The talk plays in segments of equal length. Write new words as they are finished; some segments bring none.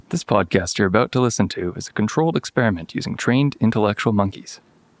This podcast you're about to listen to is a controlled experiment using trained intellectual monkeys.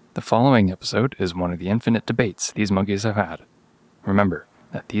 The following episode is one of the infinite debates these monkeys have had. Remember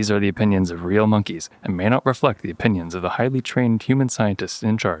that these are the opinions of real monkeys and may not reflect the opinions of the highly trained human scientists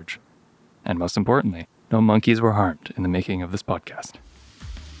in charge. And most importantly, no monkeys were harmed in the making of this podcast.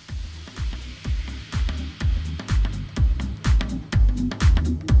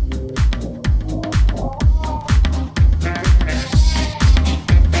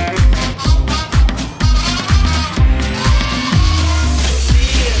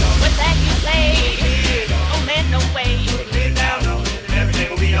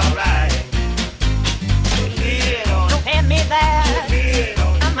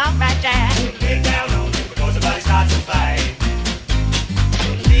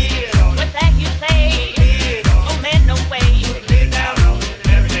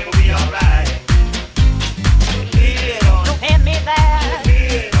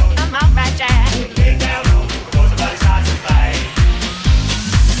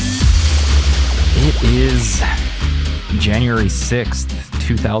 January 6th,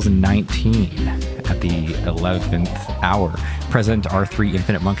 2019, at the 11th hour. Present are three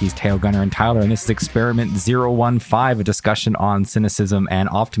Infinite Monkeys, Teo, Gunnar, and Tyler, and this is Experiment 015, a discussion on cynicism and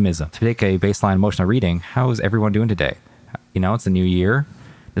optimism. To take a baseline emotional reading, how is everyone doing today? You know, it's a new year.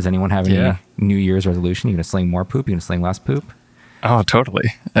 Does anyone have any New Year's resolution? You going to sling more poop? You going to sling less poop? Oh,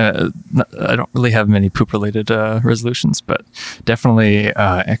 totally. I don't really have many poop-related resolutions, but definitely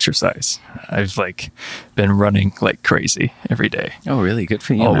exercise. I've been running like crazy every day. Oh, really? Good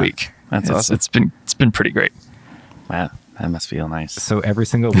for you. All week. That's awesome. It's been pretty great. Wow, that must feel nice. So every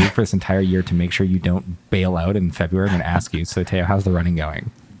single week for this entire year, to make sure you don't bail out in February, I'm going to ask you. So Teo, how's the running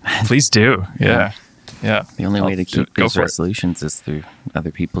going? Please do. Yeah. The only way to keep these resolutions is through other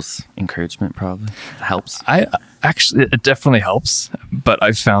people's encouragement, probably. It helps. It definitely helps, but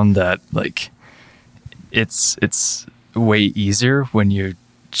I've found that it's way easier when you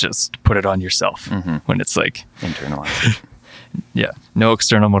just put it on yourself. Mm-hmm. When it's internalize it. Yeah, no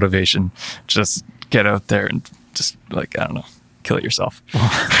external motivation. Just get out there and just kill it yourself.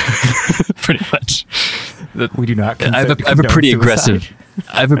 Pretty much. We do not. I have a pretty aggressive.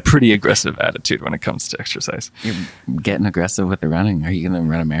 I have a pretty aggressive attitude when it comes to exercise. You're getting aggressive with the running. Are you going to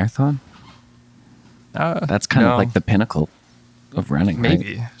run a marathon? That's kind of like the pinnacle of running.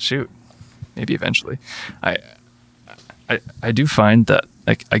 Maybe. Right? Shoot. Maybe eventually. I do find that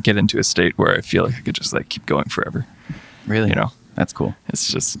I get into a state where I feel like I could just keep going forever. Really? That's cool. It's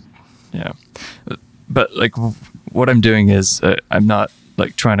just, But what I'm doing is I'm not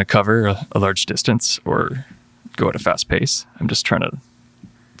trying to cover a large distance or go at a fast pace. I'm just trying to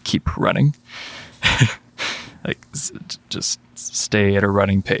keep running. Just stay at a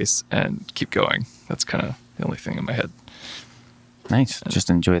running pace and keep going. That's kind of the only thing in my head. Nice. Just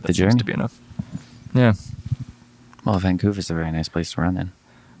enjoy the journey. Seems to be enough. Yeah. Well, Vancouver's a very nice place to run in.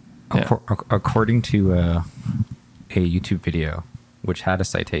 Yeah. According to a YouTube video, which had a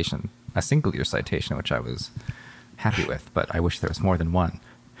single-year citation, which I was happy with, but I wish there was more than one,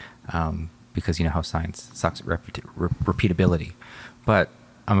 because you know how science sucks at repeatability. But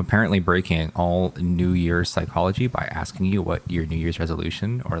I'm apparently breaking all New Year's psychology by asking you what your New Year's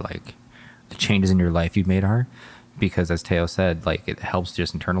resolution or the changes in your life you've made are, because as Teo said, it helps to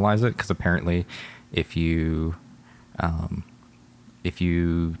just internalize it. Because apparently, if you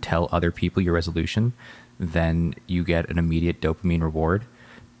tell other people your resolution, then you get an immediate dopamine reward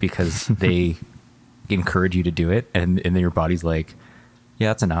because they encourage you to do it, and then your body's like, yeah,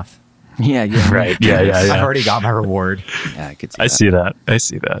 that's enough. Yeah. Right. Yeah. I've already got my reward. Yeah, I could see that. I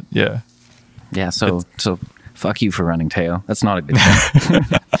see that. Yeah. Yeah. So fuck you for running, Teo. That's not a good thing.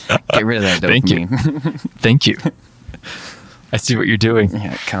 Get rid of that dopamine. Thank you. I see what you're doing.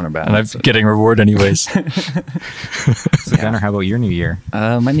 Yeah, counterbalance. And I'm getting reward anyways. So Gunnar, how about your New Year?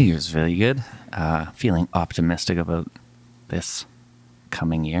 My New Year's really good. Feeling optimistic about this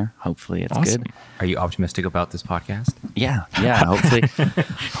coming year. Hopefully it's awesome. good. Are you optimistic about this podcast? Yeah.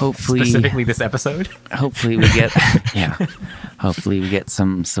 Hopefully specifically this episode. Hopefully we get hopefully we get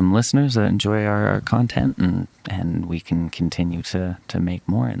some listeners that enjoy our content, and we can continue to make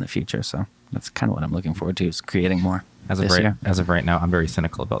more in the future. So that's kind of what I'm looking forward to, is creating more. As of right now, I'm very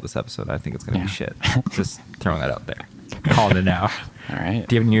cynical about this episode. I think it's going to be shit. Just throwing that out there. Calling it now. All right.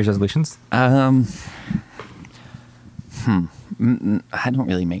 Do you have any New Year's resolutions? I don't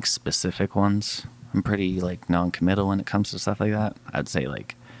really make specific ones. I'm pretty non-committal when it comes to stuff like that. I'd say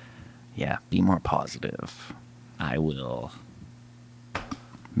be more positive. I will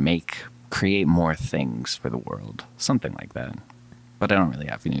create more things for the world. Something like that. But I don't really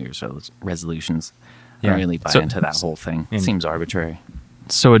have New Year's resolutions. I don't really buy into that whole thing. It seems arbitrary.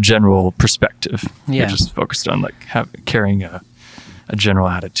 So a general perspective. Yeah. You're just focused on like carrying a general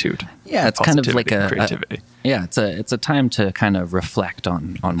attitude. Yeah, it's kind of like positivity and creativity. yeah, it's a time to kind of reflect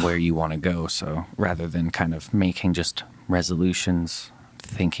on where you want to go. So rather than kind of making just resolutions,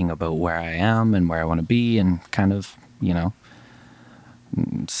 thinking about where I am and where I want to be, and kind of, you know,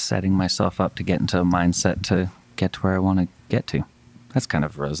 setting myself up to get into a mindset to get to where I want to get to. That's kind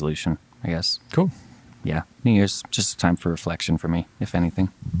of a resolution, I guess. Cool. Yeah, New Year's just a time for reflection for me, if anything.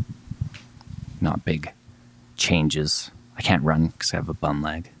 Not big changes. I can't run because I have a bum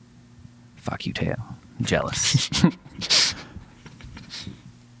leg. Fuck you, Teo. I'm jealous.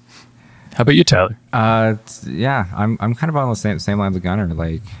 How about you, Tyler? Yeah, I'm kind of on the same lines of Gunnar.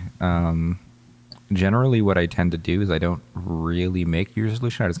 Like, generally, what I tend to do is I don't really make New Year's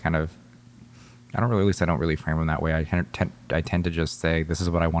resolution. I don't really frame them that way. I tend to just say, this is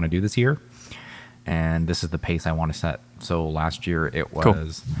what I want to do this year, and this is the pace I want to set. So last year it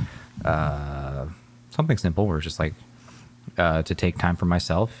was something simple, where it's just like to take time for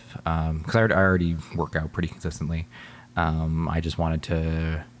myself, because I already work out pretty consistently. I just wanted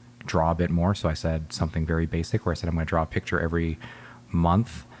to draw a bit more, so I said something very basic, where I said I'm going to draw a picture every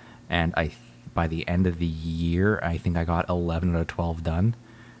month, and by the end of the year, I think I got 11 out of 12 done.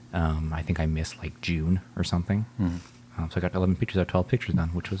 I think I missed like June or something. So I got 11 pictures out of 12 pictures done,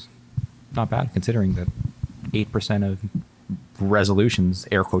 which was not bad, considering that 8% of resolutions,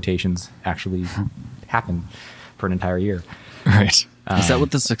 air quotations, actually happen for an entire year. Right. Is that what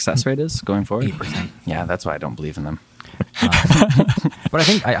the success rate is going forward? 8%. Yeah, that's why I don't believe in them. But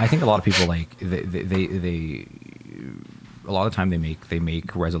I think a lot of people, like, they a lot of the time they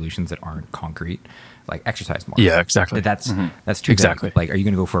make resolutions that aren't concrete, like exercise more. Yeah, exactly. That's too Exactly. big. Like, are you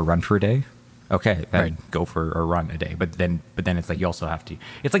going to go for a run for a day? Okay, then Right. go for a run a day. But then it's like you also have to.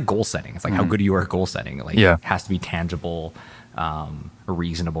 It's like goal setting. It's like how good you are at goal setting. Like, Yeah. it has to be tangible,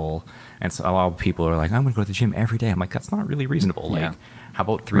 reasonable. And so a lot of people are like, I'm going to go to the gym every day. I'm like, that's not really reasonable. Like, Yeah. how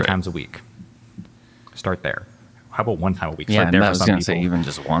about 3 Right. times a week? Start there. How about 1 time a week? Yeah, Start and there I for was some going people. to say even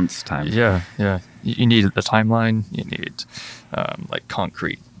just once time. Yeah, yeah. You need the timeline. You need like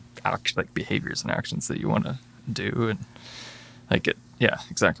concrete like behaviors and actions that you want to do, and like it. Yeah,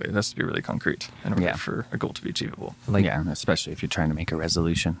 exactly. It has to be really concrete in order Yeah. for a goal to be achievable. Like, yeah, especially if you're trying to make a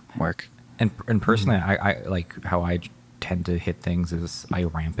resolution work. And personally, I like how I tend to hit things is I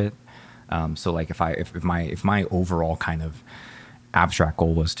ramp it. So like if my overall kind of abstract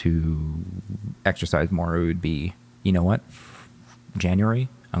goal was to exercise more, it would be, you know what, January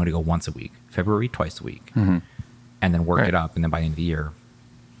I'm going to go once a week, February twice a week, and then work Right. it up, and then by the end of the year,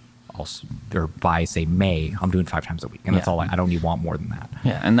 or by say May, I'm doing 5 times a week, and that's Yeah. all. I don't even want more than that.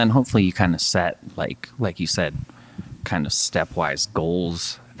 Yeah, and then hopefully you kind of set like you said, kind of stepwise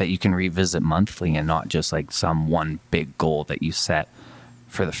goals that you can revisit monthly, and not just like some one big goal that you set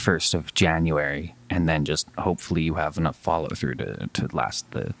for the 1st of January, and then just hopefully you have enough follow through to last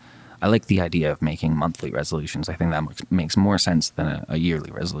the. I like the idea of making monthly resolutions. I think that makes more sense than a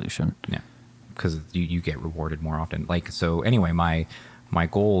yearly resolution. Yeah, because you get rewarded more often. Like, so anyway, my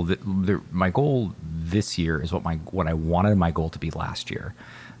goal my goal this year is what I wanted my goal to be last year,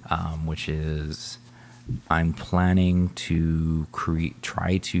 which is I'm planning to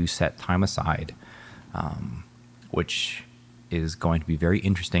try to set time aside, which is going to be very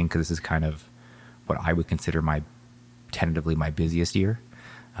interesting because this is kind of what I would consider tentatively my busiest year.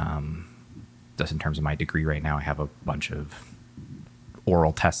 Just in terms of my degree right now, I have a bunch of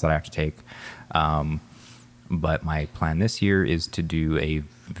oral tests that I have to take. But my plan this year is to do a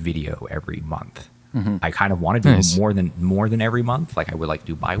video every month. I kind of want to do Nice. more than every month. Like, I would like to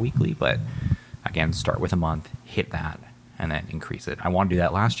do bi-weekly, but again, start with a month, hit that, and then increase it. I wanted to do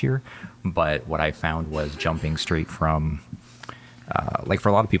that last year, but what I found was jumping straight from, like, for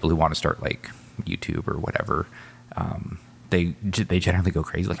a lot of people who want to start like YouTube or whatever, they generally go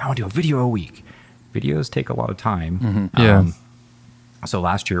crazy. Like, I want to do a video a week. Videos take a lot of time. Yeah. So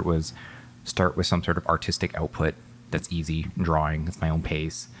last year it was start with some sort of artistic output that's easy, drawing. It's my own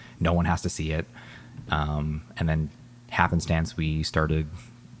pace. No one has to see it. And then happenstance, we started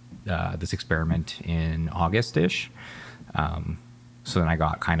this experiment in August-ish. So then I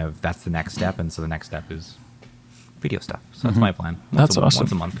got that's the next step. And so the next step is video stuff. So that's my plan. That's awesome.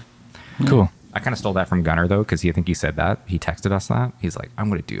 Once a month. Cool. I kind of stole that from Gunnar, though, because I think he said that. He texted us that. He's like, I'm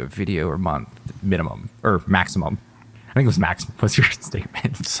going to do a video a month, minimum, or maximum. I think it was maximum. What's your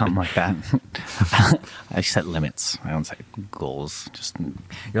statement? Something like that. I set limits. I don't set goals. Just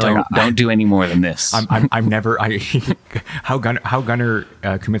You're don't, like, don't do any more than this. I'm never. How Gunnar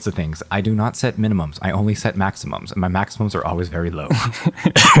commits to things. I do not set minimums. I only set maximums, and my maximums are always very low.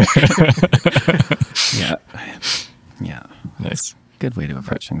 yeah. Yeah. Nice. good way to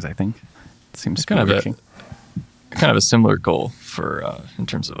approach things, I think. It seems It's to be working. kind of a similar goal for in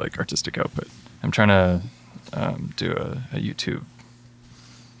terms of like artistic output. I'm trying to do a YouTube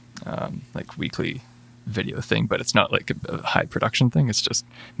like weekly video thing, but it's not like a high production thing. It's just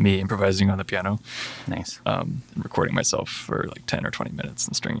me improvising on the piano, Nice. and recording myself for like 10 or 20 minutes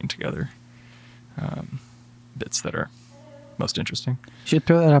and stringing together bits that are most interesting. You should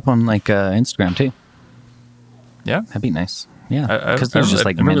throw that up on like Instagram too. Yeah, That'd be nice. Yeah, I because there's just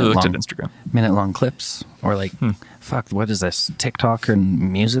like never really looked at minute Instagram. long clips, or like fuck, what is this? TikTok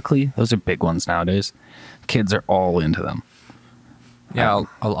and Musically? Those are big ones nowadays. Kids are all into them. Yeah,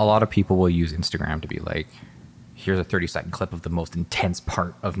 a lot of people will use Instagram to be like, here's a 30-second clip of the most intense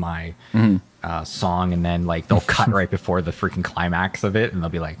part of my song, and then like they'll cut right before the freaking climax of it, and they'll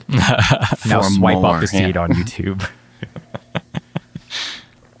be like, now For swipe more, up to see it yeah. on YouTube.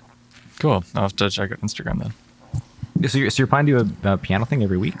 Cool. I'll have to check out Instagram then. So you're planning to do a piano thing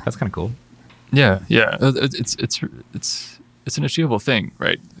every week? That's kind of cool. Yeah. It's an achievable thing,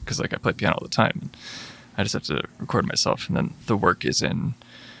 right? Because like I play piano all the time, and I just have to record myself, and then the work is in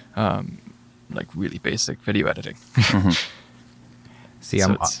like really basic video editing. See,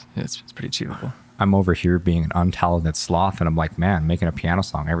 So it's pretty achievable. I'm over here being an untalented sloth, and I'm like, man, making a piano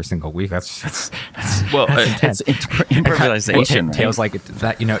song every single week. That's Well, It's improvisation. right? Tails like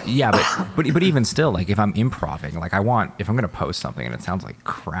that, yeah, but even still, like if I'm improvising, like if I'm gonna post something and it sounds like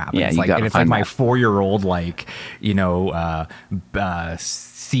crap, Yeah, and it's you like, gotta and it's like find my that. 4-year-old like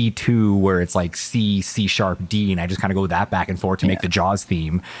C2 where it's like C sharp D, and I just kind of go that back and forth to make Yeah. the Jaws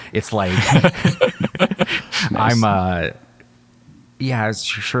theme. It's like it's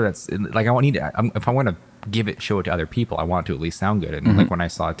sure that's like if I want to show it to other people, I want it to at least sound good. And like when I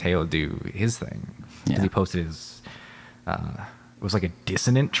saw Teo do his thing, because Yeah. he posted his it was like a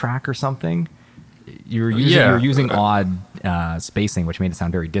dissonant track or something. You were using odd spacing, which made it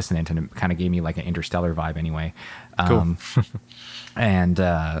sound very dissonant, and it kind of gave me like an Interstellar vibe anyway. Cool. And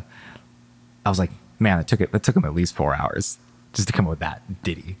I was like, man, it took him at least 4 hours just to come up with that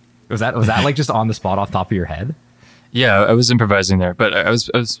ditty. Was that like just on the spot off the top of your head? Yeah, I was improvising there, but I was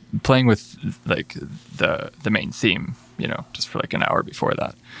playing with like the main theme, just for like an hour before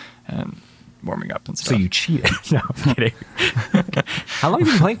that, and warming up and stuff. So you cheated? No, I'm kidding. How long have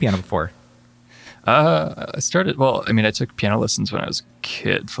you been playing piano before? I started. Well, I mean, I took piano lessons when I was a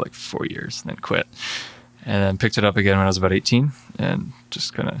kid for like 4 years, and then quit, and then picked it up again when I was about 18, and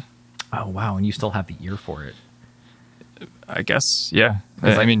just kind of. Oh wow, and you still have the ear for it. I guess, yeah.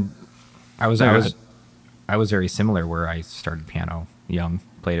 'Cause I mean, I was Go ahead. I was very similar, where I started piano young,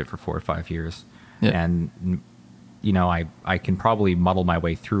 played it for 4 or 5 years, Yeah. and I can probably muddle my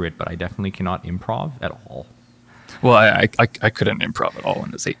way through it, but I definitely cannot improv at all. well, I couldn't improv at all when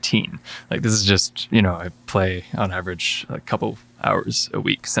I was 18. Like this is just, I play on average a couple hours a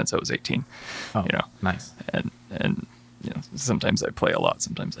week since I was 18. Oh, nice. and sometimes I play a lot,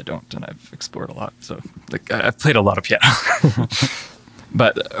 sometimes I don't, and I've explored a lot. So like I've played a lot of piano,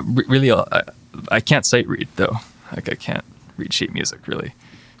 but really I can't sight read though. Like I can't read sheet music really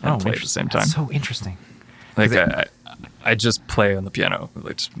and play at the same time. That's so interesting. Like Is I just play on the piano,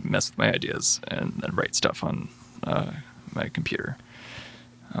 like just mess with my ideas and then write stuff on my computer.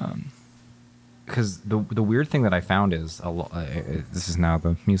 Because the weird thing that I found is this is now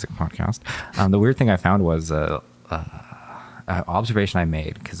the music podcast. The weird thing I found was an observation I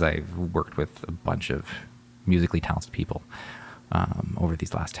made, because I've worked with a bunch of musically talented people over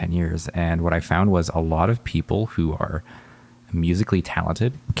these last 10 years, and what I found was a lot of people who are musically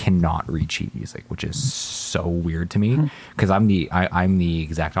talented cannot read sheet music, which is so weird to me, because I'm the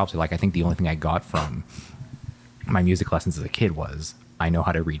exact opposite. Like I think the only thing I got from my music lessons as a kid was I know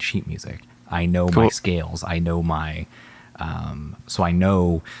how to read sheet music. I know my Cool. scales. I know my so I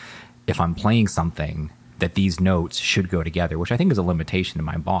know if I'm playing something that these notes should go together, which I think is a limitation in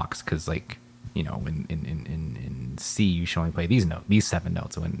my box, because like in C you should only play these 7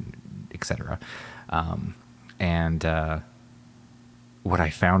 notes, and etc. What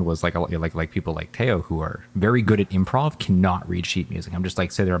I found was like people like Teo, who are very good at improv, cannot read sheet music. I'm just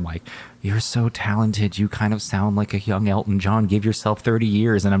like sitting there, I'm like, you're so talented, you kind of sound like a young Elton John, give yourself 30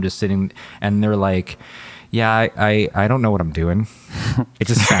 years. And I'm just sitting, and they're like, yeah, I don't know what I'm doing. It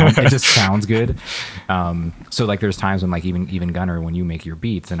just sounds good. So like there's times when like even Gunnar, when you make your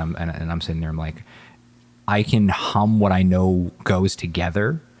beats, and I'm sitting there, I'm like, I can hum what I know goes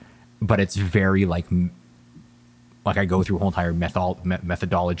together, but it's very like I go through a whole entire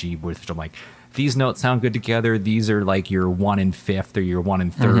methodology, which I'm like, these notes sound good together. These are like your 1 and 5th or your 1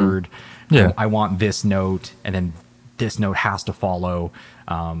 and 3rd. Yeah. I want this note, and then this note has to follow.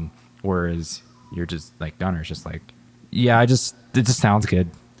 Whereas you're just like Gunner's just like, yeah, it just sounds good.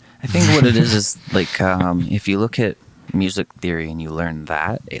 I think what it is like if you look at music theory and you learn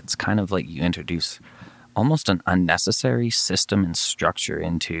that, it's kind of like you introduce almost an unnecessary system and structure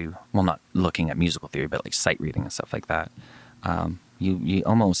into, well, not looking at musical theory, but like sight reading and stuff like that. You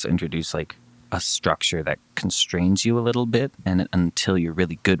almost introduce like a structure that constrains you a little bit, and until you're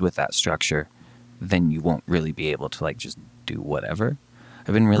really good with that structure, then you won't really be able to like just do whatever.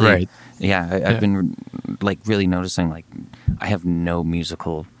 I've been really, Right. I've been like really noticing like I have no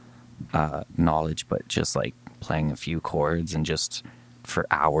musical knowledge, but just like playing a few chords and just for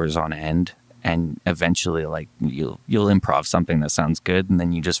hours on end, and eventually like you'll improv something that sounds good, and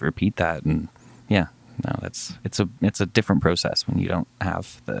then you just repeat that, and yeah, no, it's a different process when you don't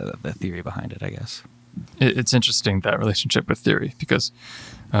have the theory behind it, I guess. It's interesting, that relationship with theory, because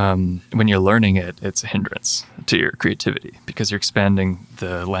when you're learning it, it's a hindrance to your creativity because you're expanding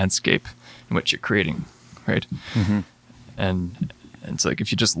the landscape in which you're creating, right? Mm-hmm. And it's like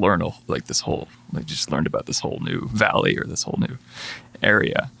if you just learn like this whole, like you just learned about this whole new valley or this whole new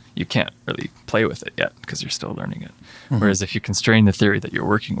area, you can't really play with it yet because you're still learning it. Mm-hmm. Whereas if you constrain the theory that you're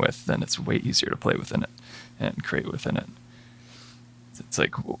working with, then it's way easier to play within it and create within it. It's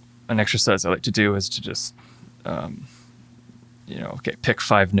like an exercise I like to do is to just, pick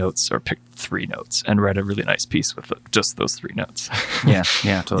 5 notes or pick 3 notes and write a really nice piece with just those 3 notes.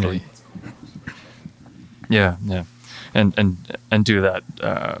 Yeah, totally. Yeah. And do that,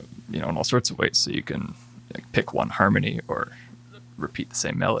 in all sorts of ways. So you can like, pick one harmony or repeat the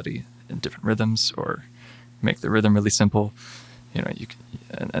same melody in different rhythms, or make the rhythm really simple. You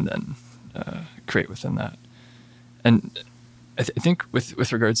can, and then create within that. And I think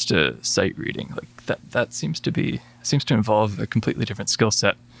with regards to sight reading, like that seems to involve a completely different skill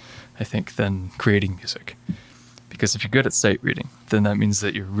set, I think, than creating music. Because if you're good at sight reading, then that means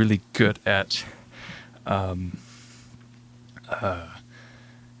that you're really good at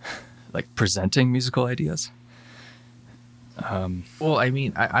like presenting musical ideas. Well, I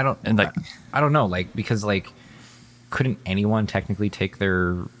mean, I don't, And like, I don't know, like, because like, couldn't anyone technically take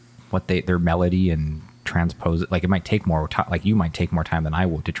their melody and transpose it? Like, it might take more time. Like, you might take more time than I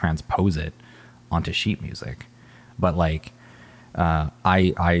would to transpose it onto sheet music. But like,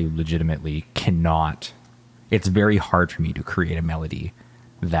 I legitimately cannot. It's very hard for me to create a melody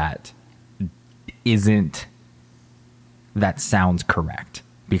that sounds correct,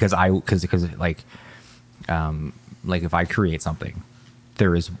 because like if I create something,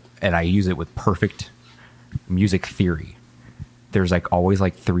 and I use it with perfect music theory, there's like always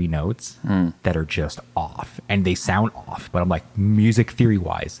like 3 notes that are just off, and they sound off, but I'm like, music theory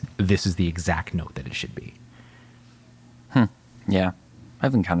wise, this is the exact note that it should be. Yeah,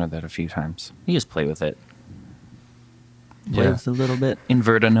 I've encountered that a few times. You just play with it. Play with a little bit.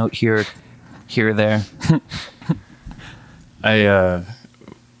 Invert a note here, there.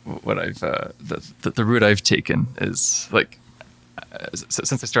 what I've the route I've taken is like,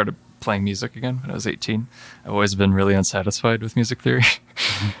 since I started playing music again when I was 18, I've always been really unsatisfied with music theory.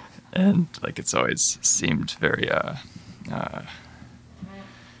 And like it's always seemed very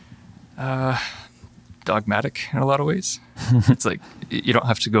dogmatic in a lot of ways. It's like you don't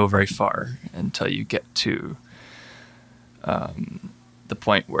have to go very far until you get to the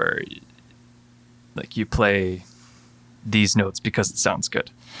point where like you play these notes because it sounds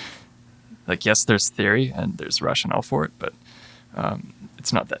good. Like, yes, there's theory and there's rationale for it, but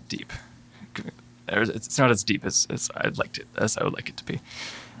it's not that deep. It's not as deep as I would like it to be.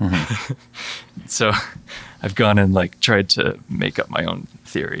 Mm-hmm. So I've gone and like tried to make up my own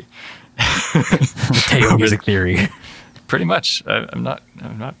theory. Mateo music theory. Pretty much. I'm not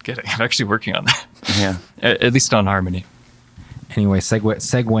kidding. I'm actually working on that. Yeah. At least on harmony. Anyway,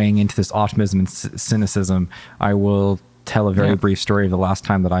 segueing into this optimism and cynicism, I will tell a very brief story of the last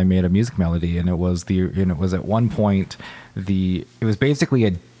time that I made a music melody, and it was at one point it was basically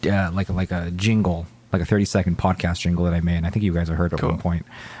a like a jingle, like a 30-second podcast jingle that I made. And I think you guys have heard it at one point.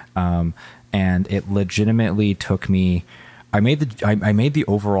 And it legitimately took me. I made the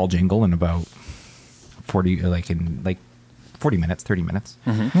overall jingle in about 40 minutes, 30 minutes.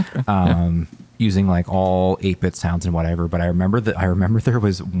 Mm-hmm. Okay. Using like all 8-bit sounds and whatever. But I remember there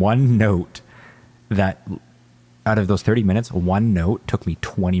was one note that out of those 30 minutes, one note took me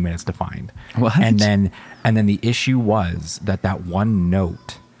 20 minutes to find. What? And then the issue was that one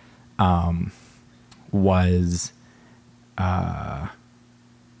note was the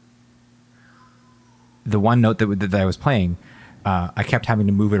one note that I was playing. I kept having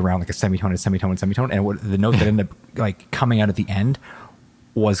to move it around like a semitone, and the note that ended up like coming out at the end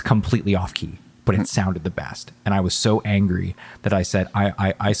was completely off key. but it sounded the best. And I was so angry that I said,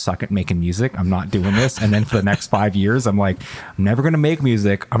 I suck at making music. I'm not doing this. And then for the next 5 years, I'm like, I'm never going to make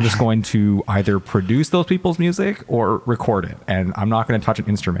music. I'm just going to either produce those people's music or record it. And I'm not going to touch an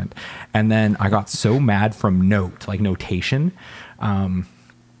instrument. And then I got so mad from notation,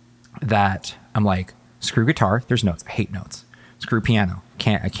 that I'm like, screw guitar. There's notes. I hate notes. Screw piano.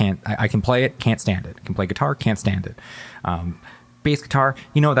 I can play it. Can't stand it. I can play guitar. Can't stand it. Bass guitar,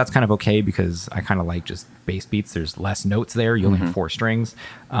 that's kind of okay because I kind of like just bass beats. There's less notes there. You only have 4 strings.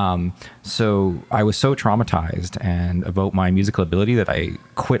 So I was so traumatized and about my musical ability that I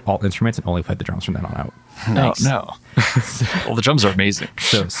quit all instruments and only played the drums from then on out. Nice. No. Well, the drums are amazing.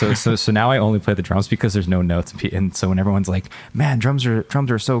 So now I only play the drums because there's no notes. And so when everyone's like, man, drums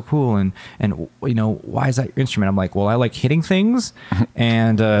are so cool. And why is that your instrument? I'm like, well, I like hitting things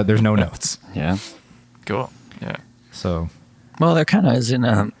and there's no notes. Yeah. Cool. Yeah. So... Well, there kind of is in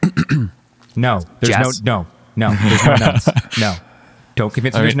No, there's jazz. no, there's no notes. No, don't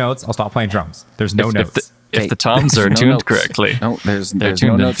convince me there's notes. I'll stop playing drums. There's no notes. If the toms are no tuned notes. correctly. No, there's They're no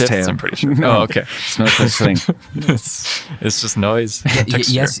tuned in notes, fifths, Teo. I'm pretty sure. No. Oh, okay. There's no such thing. It's just noise.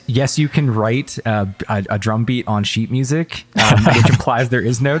 Texture. Yes, you can write a drum beat on sheet music, which implies there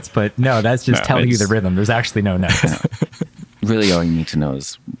is notes, but no, that's just telling you the rhythm. There's actually no notes. Really, all you need to know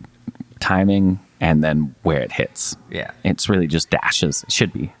is timing and then where it hits. Yeah. It's really just dashes. It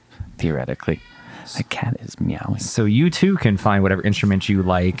should be, theoretically. That cat is meowing. So you too can find whatever instrument you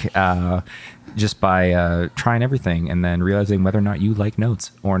like just by trying everything and then realizing whether or not you like notes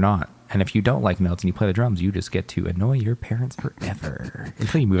or not. And if you don't like notes and you play the drums, you just get to annoy your parents forever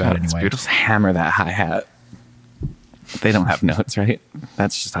until you move out That's anyway. beautiful. Just hammer that hi-hat. They don't have notes, right?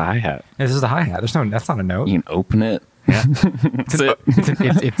 That's just a hi-hat. This is the hi-hat. That's not a note. You can open it. Yeah. That's it.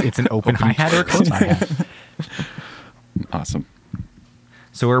 It's an open hi-hat or a closed hi-hat. Awesome.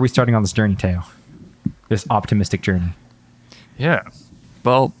 So where are we starting on this journey, Teo? This optimistic journey. Yeah.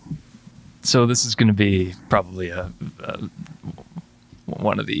 Well, so this is going to be probably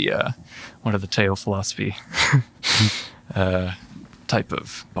one of the Teo philosophy type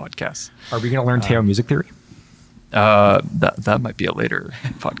of podcasts. Are we going to learn Teo music theory? That might be a later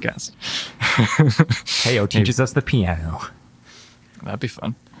podcast. Teo teaches us the piano. That'd be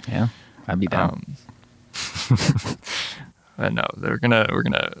fun. Yeah, I'd be down. No, we're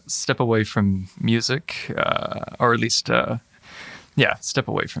gonna step away from music, or at least, step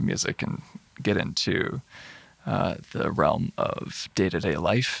away from music and get into the realm of day-to-day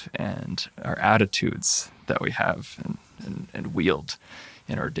life and our attitudes that we have and wield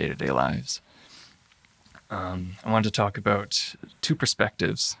in our day-to-day lives. I wanted to talk about 2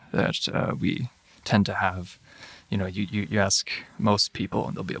 perspectives that we tend to have. You ask most people,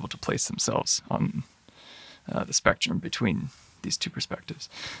 and they'll be able to place themselves on the spectrum between these 2 perspectives.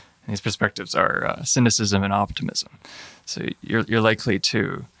 And these perspectives are cynicism and optimism. So you're likely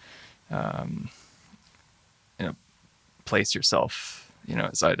to, place yourself,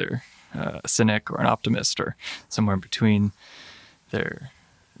 as either a cynic or an optimist or somewhere in between. They're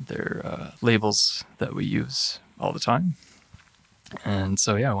labels that we use all the time. And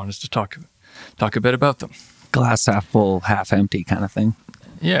so, I wanted to talk a bit about them. Glass half full, half empty kind of thing.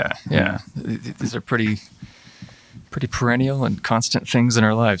 Yeah. These are pretty perennial and constant things in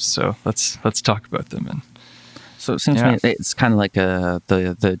our lives. So let's talk about them. And so it seems to me it's kind of like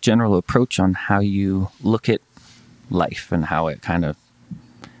the general approach on how you look at life and how it kind of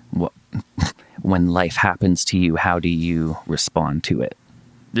when life happens to you, how do you respond to it?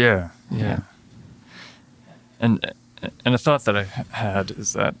 Yeah. And a thought that I had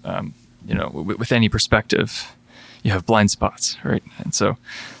is that with any perspective, you have blind spots, right? And so,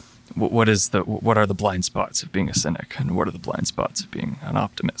 what are the blind spots of being a cynic, and what are the blind spots of being an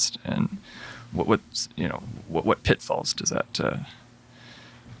optimist, and what pitfalls does that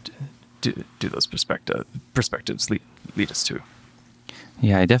do those perspectives lead us to?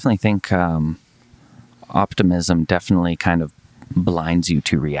 Yeah, I definitely think optimism definitely kind of blinds you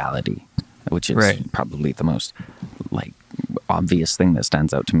to reality, which is probably the most obvious thing that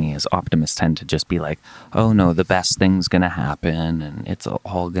stands out to me is optimists tend to just be like, oh no, the best thing's gonna happen and it's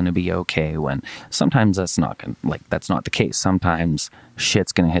all gonna be okay, when sometimes that's not the case. Sometimes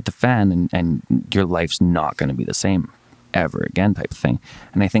shit's gonna hit the fan and your life's not gonna be the same ever again, type of thing.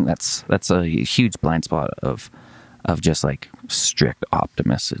 And I think that's a huge blind spot of just like strict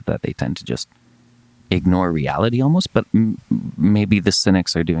optimists, is that they tend to just ignore reality almost. But maybe the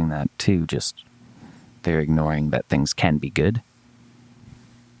cynics are doing that too, just they're ignoring that things can be good.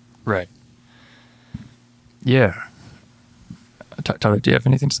 Right. Yeah. Tyler, do you have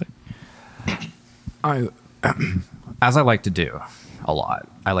anything to say? As I like to do, a lot.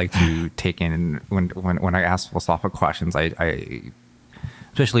 I like to take in when I ask philosophical questions. I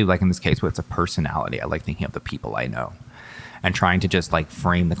especially like in this case, where it's a personality. I like thinking of the people I know, and trying to just like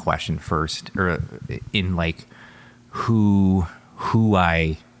frame the question first, or in like who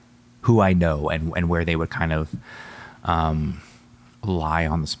I know and where they would kind of lie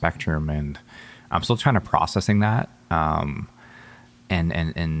on the spectrum. And I'm still trying to processing that. And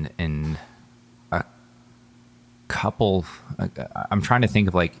a couple, I'm trying to think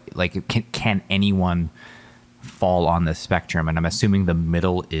of like can anyone fall on the spectrum? And I'm assuming the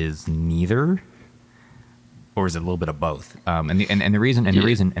middle is neither, or is it a little bit of both? And the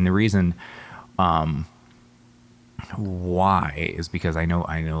reason why is because I know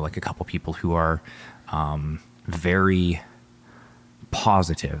like a couple people who are very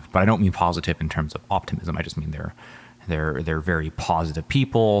positive, but I don't mean positive in terms of optimism. I just mean they're very positive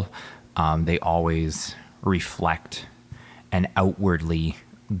people. They always reflect an outwardly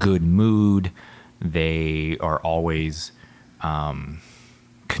good mood. They are always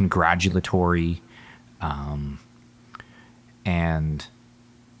congratulatory, and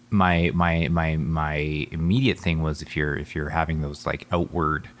my immediate thing was if you're having those like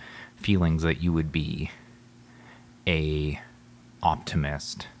outward feelings, that you would be a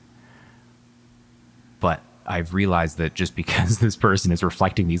optimist. But I've realized that just because this person is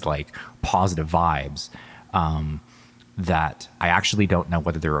reflecting these like positive vibes, that I actually don't know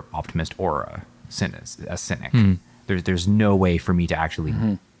whether they're an optimist or a cynic. There's no way for me to actually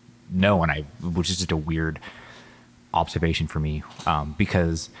know, which is just a weird observation for me,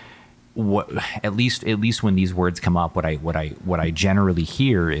 because at least when these words come up, what I generally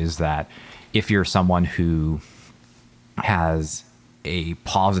hear is that if you're someone who has a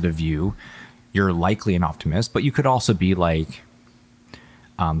positive view, you're likely an optimist, but you could also be like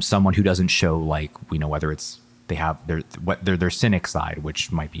someone who doesn't show, like, whether it's they have their cynic side,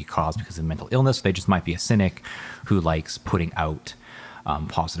 which might be caused because of mental illness. They just might be a cynic who likes putting out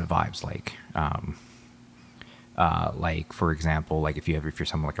positive vibes, like for example, like if you're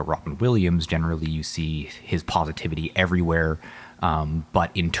someone like a Robin Williams, generally you see his positivity everywhere,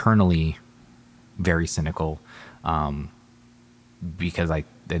 but internally very cynical, because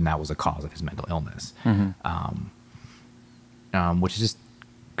that was a cause of his mental illness, which is just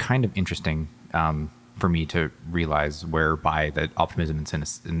kind of interesting for me to realize, whereby that optimism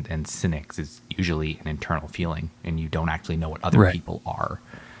and cynics is usually an internal feeling, and you don't actually know what other people are.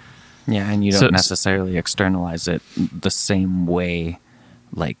 Yeah, and you don't necessarily externalize it the same way.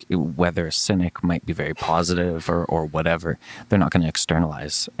 Like whether a cynic might be very positive or whatever, they're not going to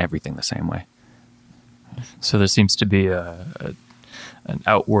externalize everything the same way. So there seems to be an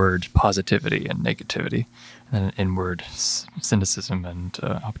outward positivity and negativity, and an inward cynicism and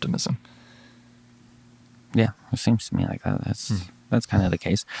optimism. Yeah, it seems to me like that. That's kind of the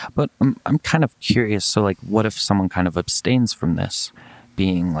case. But I'm kind of curious. So, like, what if someone kind of abstains from this,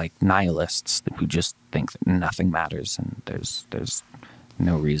 being like nihilists who just think that nothing matters and there's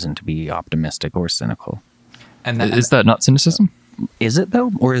no reason to be optimistic or cynical? And is that not cynicism? Is it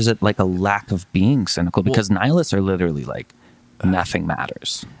though, or is it like a lack of being cynical? Because nihilists are literally like nothing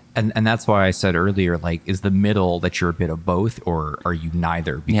matters. And that's why I said earlier, like, is the middle that you're a bit of both, or are you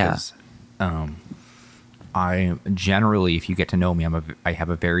neither? Because I generally, if you get to know me, I have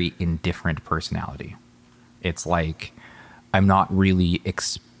a very indifferent personality. It's like I'm not really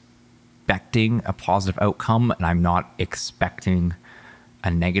expecting a positive outcome, and I'm not expecting a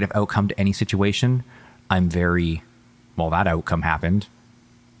negative outcome to any situation. I'm very, well, that outcome happened.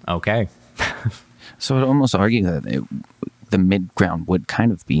 Okay. So I'd almost argue that the mid ground would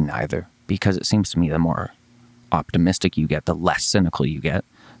kind of be neither, because it seems to me the more optimistic you get, the less cynical you get.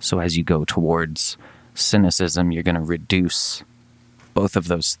 So as you go towards cynicism, you're going to reduce both of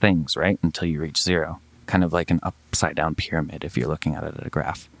those things, right? Until you reach zero. Kind of like an upside down pyramid if you're looking at it at a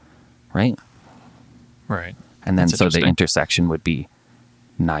graph, right? Right. And then so the intersection would be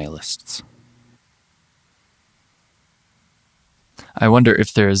nihilists. I wonder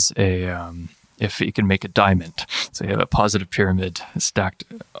if there's if you can make a diamond. So you have a positive pyramid stacked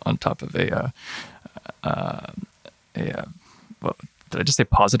on top of well, did I just say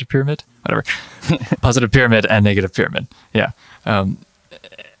positive pyramid? Whatever. Positive pyramid and negative pyramid. Yeah.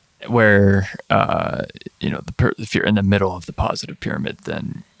 Where, if you're in the middle of the positive pyramid,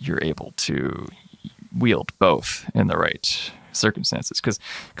 then you're able to wield both in the right circumstances. Because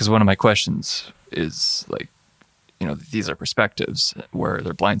one of my questions is like, these are perspectives where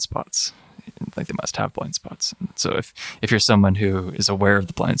they're blind spots. Like they must have blind spots. And so if you're someone who is aware of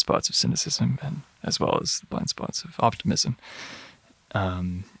the blind spots of cynicism and as well as the blind spots of optimism,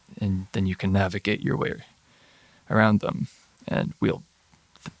 and then you can navigate your way around them. and wield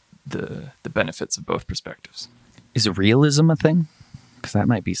the benefits of both perspectives. Is realism a thing? Because that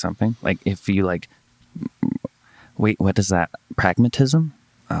might be something. Like if you like, wait, what is that? Pragmatism?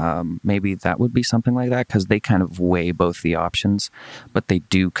 Maybe that would be something like that, because they kind of weigh both the options, but they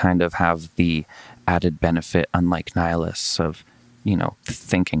do kind of have the added benefit, unlike nihilists, of,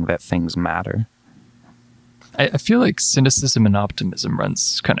 thinking that things matter. I feel like cynicism and optimism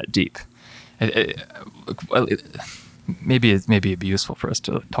runs kind of deep. Maybe it'd be useful for us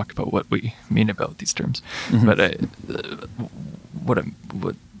to talk about what we mean about these terms. Mm-hmm. But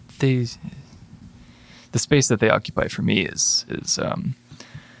the space that they occupy for me is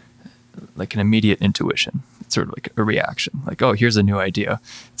like an immediate intuition. It's sort of like a reaction. Like, oh, here's a new idea.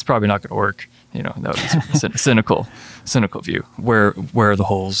 It's probably not going to work. That would be a cynical view. Where are the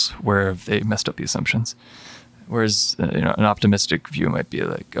holes? Where have they messed up the assumptions? Whereas an optimistic view might be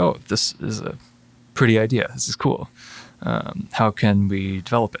like, oh, this is a pretty idea. This is cool. How can we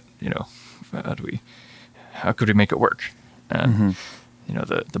develop it? How could we make it work? Mm-hmm.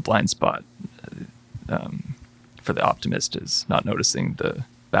 The blind spot for the optimist is not noticing the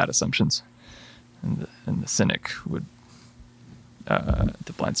bad assumptions, and the cynic would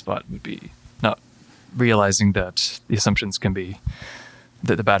the blind spot would be not realizing that the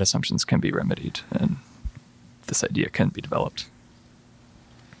bad assumptions can be remedied, and this idea can be developed.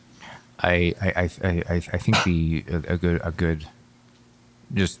 I think a good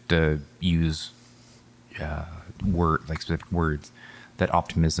just use specific words, that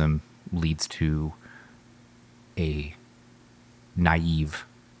optimism leads to a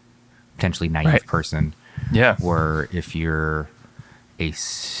potentially naive Right. person. Yeah. Where if you're a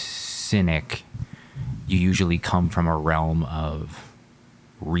cynic, you usually come from a realm of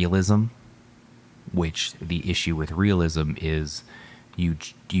realism, which the issue with realism is you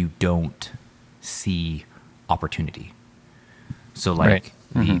don't see opportunity. So like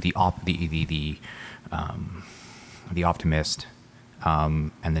Right. the optimist,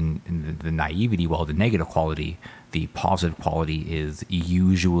 and then the naivety, well, the negative quality, the positive quality is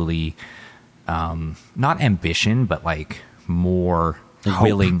usually not ambition, but like more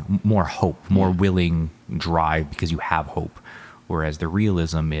hope, more willing drive, because you have hope. Whereas the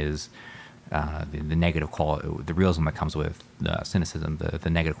realism is the negative quality. The realism that comes with cynicism, the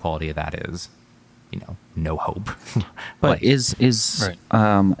negative quality of that is, no hope. But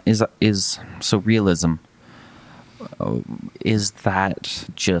so realism, is that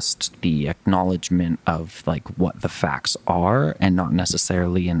just the acknowledgement of like what the facts are, and not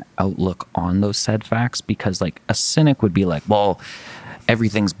necessarily an outlook on those said facts? Because like a cynic would be like, well,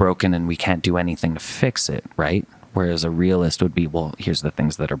 everything's broken and we can't do anything to fix it, right? Whereas a realist would be, well, here's the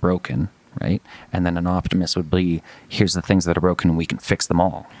things that are broken, right? And then an optimist would be, here's the things that are broken and we can fix them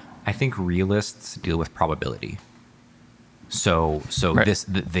all. I think realists deal with probability. So Right.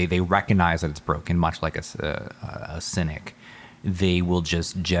 they recognize that it's broken, much like a cynic. They will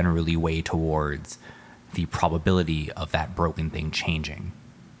just generally weigh towards the probability of that broken thing changing.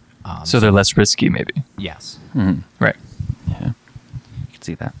 So they're less risky, maybe. Yes. Right. Yeah, you can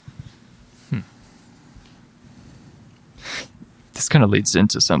see that. This kind of leads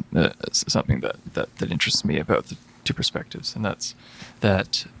into something that interests me about the two perspectives, and that's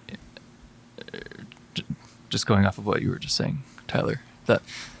that. Just going off of what you were just saying, Tyler, that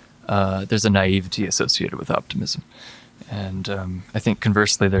there's a naivety associated with optimism, and I think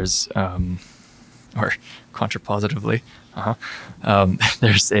conversely, there's or contrapositively,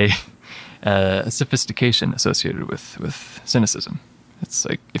 there's a sophistication associated with cynicism. It's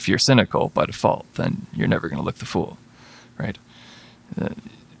like if you're cynical by default, then you're never going to look the fool, right?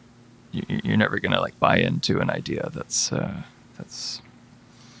 You're never going to like buy into an idea that's not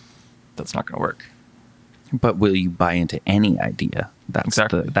going to work. But will you buy into any idea? That's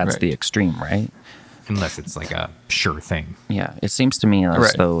Exactly, that's right. the extreme, right? Unless it's like a sure thing. Yeah, it seems to me as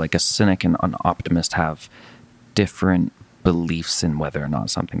Right. though like a cynic and an optimist have different beliefs in whether or not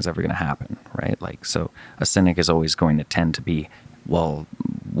something's ever going to happen, right? Like, so a cynic is always going to tend to be, well,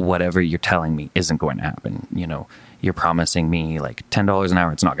 whatever you're telling me isn't going to happen. You're promising me like $10 an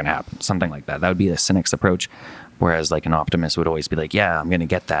hour, it's not going to happen, something like that. That would be the cynic's approach. Whereas like an optimist would always be like, yeah, I'm going to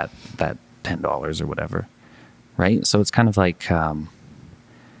get that $10 or whatever, right? So it's kind of like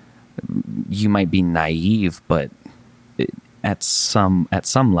you might be naive, but at some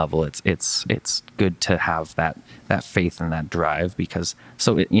level, it's good to have that faith and that drive, because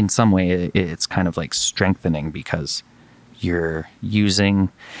in some way it's kind of like strengthening, because you're using,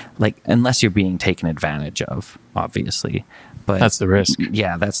 like, unless you're being taken advantage of, obviously, but That's the risk.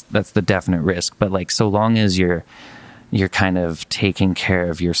 Yeah, that's the definite risk. But like, so long as you're you're kind of taking care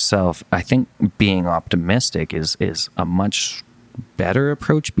of yourself. I think being optimistic is a much better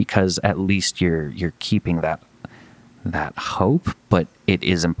approach, because at least you're keeping that hope, but it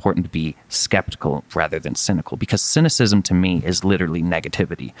is important to be skeptical rather than cynical, because cynicism to me is literally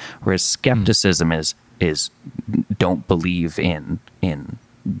negativity, whereas skepticism is don't believe in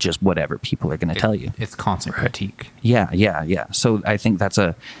just whatever people are going to tell you. It's constant critique. Yeah. So I think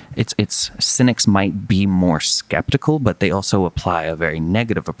it's cynics might be more skeptical, but they also apply a very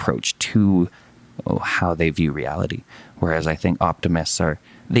negative approach to how they view reality. Whereas I think optimists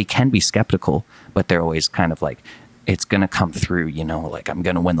they can be skeptical, but they're always kind of like, it's going to come through, like I'm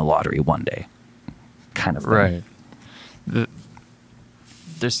going to win the lottery one day kind of thing. Right.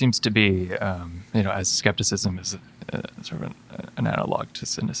 There seems to be, as skepticism is sort of an analog to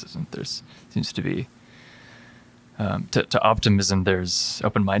cynicism, there seems to be, to optimism, there's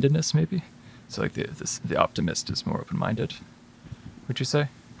open-mindedness maybe. So like the optimist is more open-minded, would you say?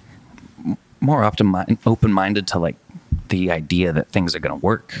 More open-minded to like the idea that things are going to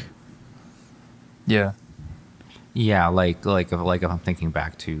work. Yeah. Yeah, like if I'm thinking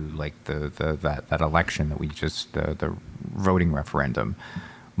back to like that election that we just the voting referendum,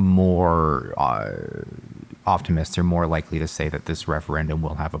 more optimists are more likely to say that this referendum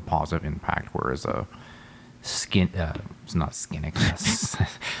will have a positive impact, whereas a cynic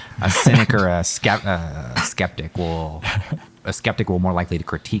or a skeptic will more likely to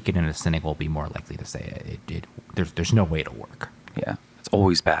critique it, and a cynic will be more likely to say there's no way to work. Yeah, it's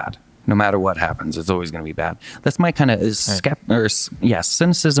always bad. No matter what happens, it's always going to be bad. That's my kind of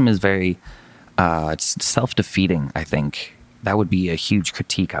cynicism is very it's self-defeating. I think that would be a huge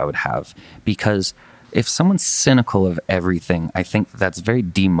critique I would have, because if someone's cynical of everything, I think that's very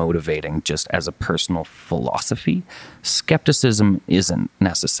demotivating just as a personal philosophy. Skepticism isn't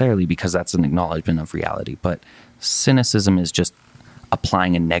necessarily, because that's an acknowledgement of reality, but cynicism is just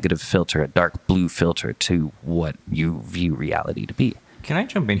applying a negative filter, a dark blue filter to what you view reality to be. Can I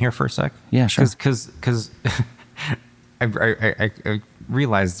jump in here for a sec? Yeah, sure. Because I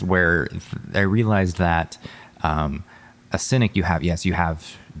realized that a cynic, you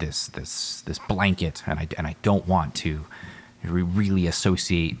have this blanket, and I don't want to really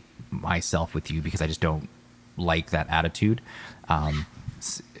associate myself with you, because I just don't like that attitude.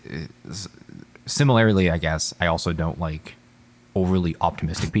 Similarly, I guess I also don't like overly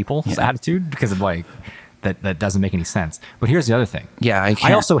optimistic people's attitude, because of like that doesn't make any sense. But here's the other thing. Yeah,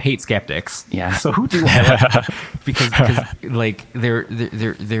 I also hate skeptics. Yeah. So who do I like? because like there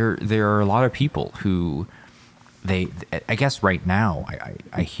are a lot of people who I guess right now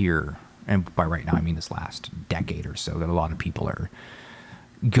I hear, and by right now I mean this last decade or so, that a lot of people are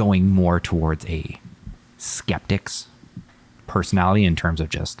going more towards a skeptic's personality in terms of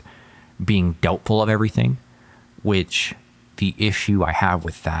just being doubtful of everything, which the issue I have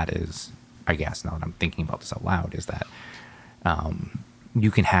with that is, I guess now that I'm thinking about this out loud, is that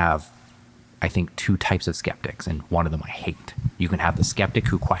you can have, I think, two types of skeptics, and one of them I hate. You can have the skeptic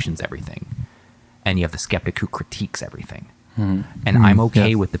who questions everything, and you have the skeptic who critiques everything. And I'm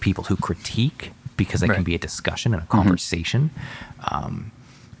okay with the people who critique, because it can be a discussion and a conversation.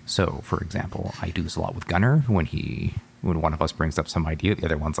 So, for example, I do this a lot with Gunnar. When one of us brings up some idea, the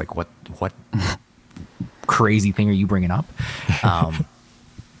other one's like, what crazy thing are you bringing up?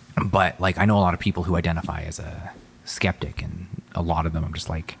 But like, I know a lot of people who identify as a skeptic, and a lot of them, I'm just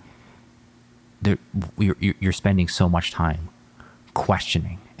like, you're spending so much time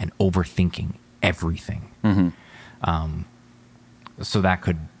questioning and overthinking everything. So that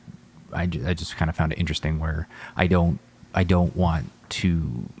could, I just kind of found it interesting, where I don't want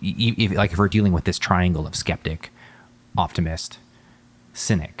to, if we're dealing with this triangle of skeptic, optimist,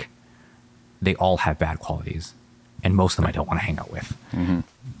 cynic, they all have bad qualities, and most of them I don't want to hang out with.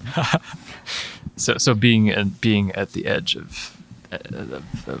 So being at the edge of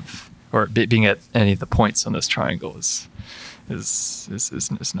or being at any of the points on this triangle is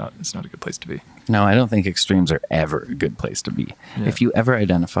not a good place to be. No, I don't think extremes are ever a good place to be. Yeah. If you ever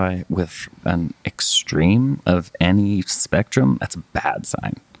identify with an extreme of any spectrum, that's a bad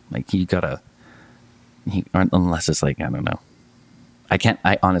sign. Like unless it's like, I don't know.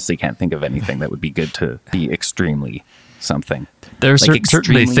 I honestly can't think of anything that would be good to be extremely something. There are like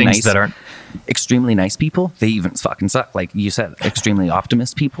certainly things that aren't extremely nice people. They even fucking suck. Like you said, extremely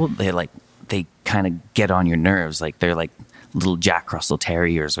optimist people. They kind of get on your nerves. Like they're like little Jack Russell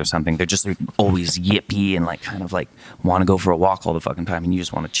Terriers or something. They're just always yippy and like kind of like want to go for a walk all the fucking time, and you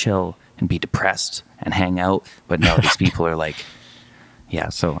just want to chill and be depressed and hang out. But no, these people are like, yeah.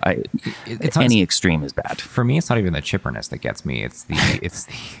 So any extreme is bad. For me, it's not even the chipperness that gets me. It's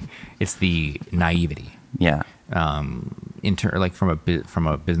the naivety. Yeah. like from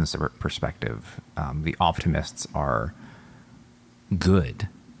a business perspective, the optimists are good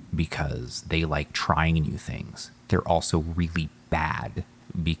because they like trying new things. They're also really bad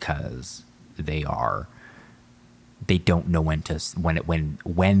because they don't know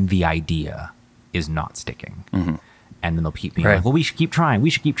when the idea is not sticking. Mm-hmm. And then they'll keep being Right. like, well, we should keep trying.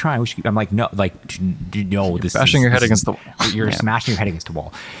 I'm like, no, no, You're bashing your head against the wall. You're Yeah. smashing your head against the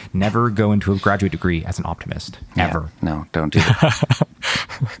wall. Never go into a graduate degree as an optimist, Yeah. ever. No, don't do that.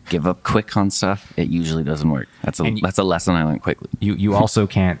 Give up quick on stuff. It usually doesn't work. That's a lesson I learned quickly. You also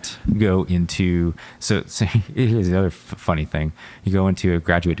can't go into so here's the other funny thing. You go into a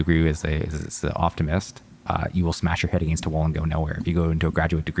graduate degree as an optimist, you will smash your head against a wall and go nowhere. If you go into a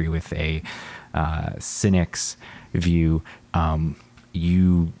graduate degree with a cynic's view,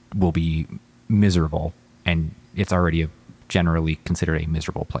 you will be miserable, and it's already generally considered a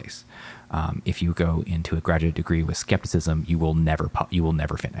miserable place. If you go into a graduate degree with skepticism, you will never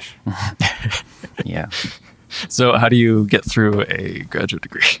finish. Yeah. So how do you get through a graduate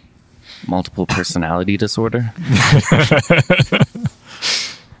degree? Multiple personality disorder.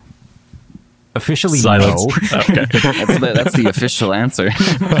 Officially, Silence. no. Okay. That's the official answer.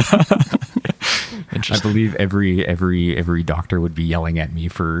 I believe every doctor would be yelling at me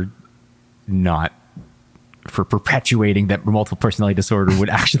for perpetuating that multiple personality disorder would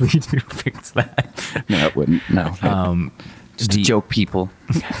actually do fix that. No, it wouldn't. No. Just to joke people.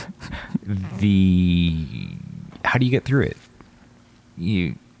 How do you get through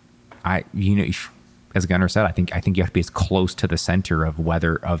it? As Gunnar said, I think you have to be as close to the center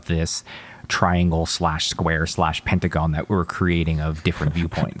of this triangle / square / pentagon that we're creating of different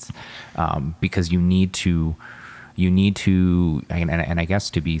viewpoints, because you need to, and I guess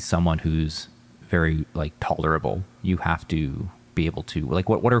to be someone who's very like tolerable, you have to be able to like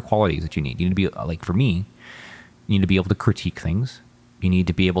what are qualities that you need? You need to be like, for me, you need to be able to critique things. You need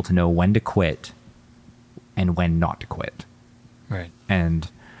to be able to know when to quit and when not to quit. Right. And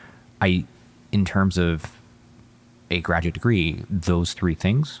in terms of a graduate degree, those three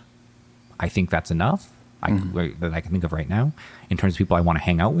things, I think that's enough. That I can think of right now. In terms of people I want to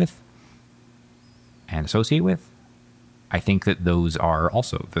hang out with and associate with, I think that those are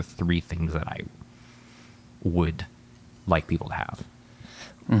also the three things that I would like people to have.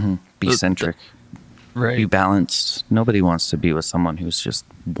 Be centric. Right. Be balanced. Nobody wants to be with someone who's just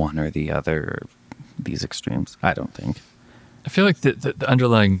one or the other, or these extremes. I don't think. I feel like the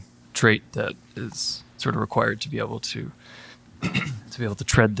underlying trait that is sort of required to be able to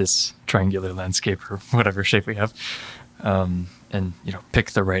tread this triangular landscape or whatever shape we have, and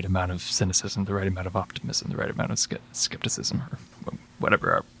pick the right amount of cynicism, the right amount of optimism, the right amount of skepticism, or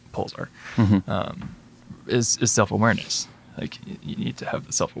whatever our poles are, is self-awareness. Like you need to have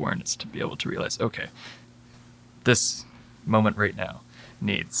the self-awareness to be able to realize, okay, this moment right now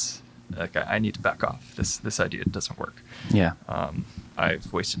needs, like, I need to back off. This idea doesn't work. Yeah.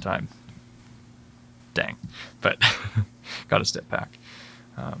 I've wasted time. Dang, but got to step back.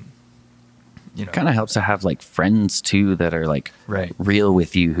 Kind of helps to have like friends too that are like Right. real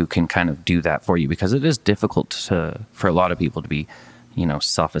with you, who can kind of do that for you, because it is difficult for a lot of people to be,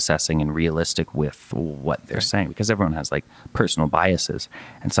 self-assessing and realistic with what they're Right. saying, because everyone has like personal biases,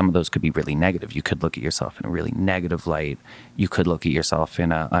 and some of those could be really negative. You could look at yourself in a really negative light. You could look at yourself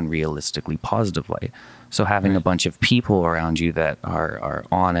in a unrealistically positive light. So having a bunch of people around you that are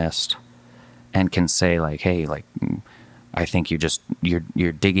honest and can say like, hey, like, I think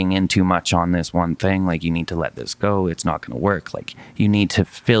you're digging in too much on this one thing. Like, you need to let this go. It's not going to work. Like, you need to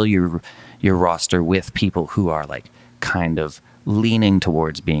fill your roster with people who are like kind of leaning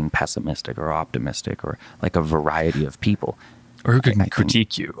towards being pessimistic or optimistic, or like a variety of people. Or who can I think-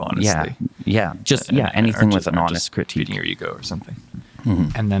 critique you honestly. Anything Or with an or honest critique. feeding your ego or something.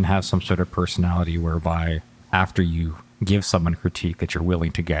 And then have some sort of personality whereby after you give someone critique, that you're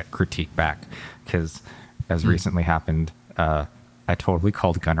willing to get critique back. Because as recently happened, I totally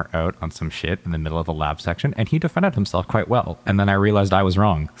called Gunnar out on some shit in the middle of the lab section, and he defended himself quite well. And then I realized I was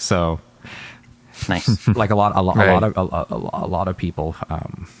wrong. So Nice. like a lot Right. of people,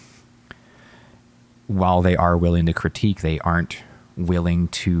 while they are willing to critique, they aren't willing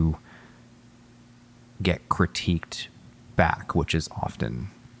to get critiqued back, which is often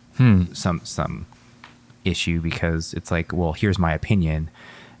some issue, because it's like, well, here's my opinion,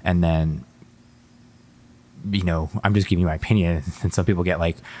 and then I'm just giving you my opinion, and some people get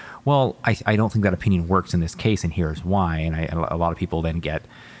like, well, I don't think that opinion works in this case, and here's why. And a lot of people then get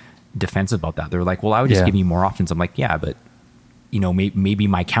defensive about that. They're like, well, I would just Yeah. give you more options. I'm like, yeah, but maybe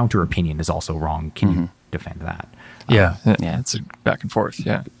my counter opinion is also wrong. Can you defend that? Yeah. yeah. It's a back and forth.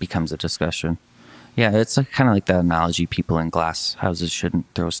 Yeah. Becomes a discussion. Yeah, it's kind of like the analogy people in glass houses shouldn't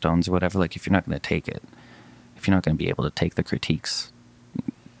throw stones or whatever. Like, if you're not going to take it, if you're not going to be able to take the critiques,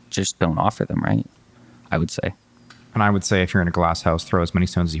 just don't offer them, right? I would say. And I would say if you're in a glass house, throw as many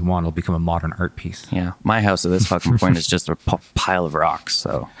stones as you want. It'll become a modern art piece. Yeah, my house at this fucking point is just a pile of rocks.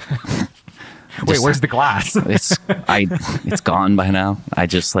 So, Wait, where's the glass? it's gone by now. I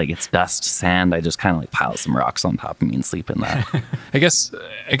just like it's dust, sand. I just kind of like pile some rocks on top of me and sleep in that. I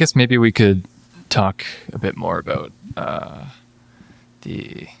guess maybe we could talk a bit more about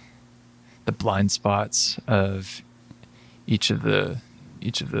the blind spots of each of the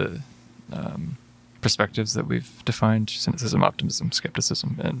perspectives that we've defined: cynicism, optimism,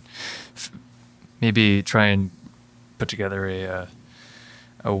 skepticism, and maybe try and put together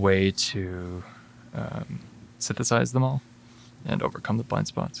a way to synthesize them all and overcome the blind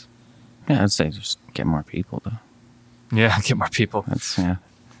spots. Yeah, I'd say just get more people though. Yeah, get more people. That's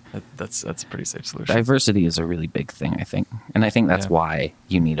That's a pretty safe solution. diversity is a really big thing, I think. And I think that's Yeah. why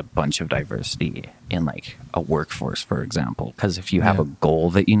you need a bunch of diversity in like a workforce, for example. Because if you have Yeah. a goal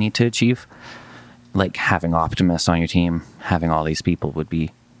that you need to achieve, like having optimists on your team, having all these people would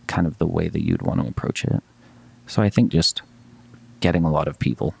be kind of the way that you'd want to approach it. So I think just getting a lot of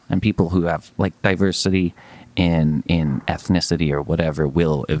people and people who have like diversity in ethnicity or whatever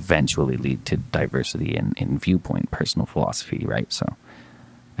will eventually lead to diversity in viewpoint, personal philosophy, right? So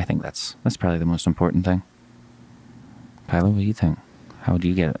I think that's probably the most important thing. Tyler, what do you think? How do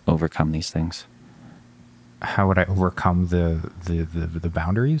you overcome these things? How would I overcome the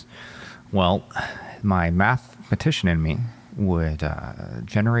boundaries? Well, my mathematician in me would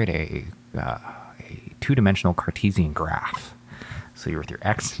generate a two-dimensional Cartesian graph. So you're with your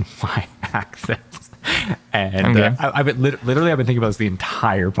x and y axis, and Okay. I've been literally I've been thinking about this the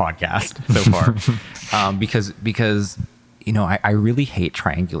entire podcast so far, because you know I really hate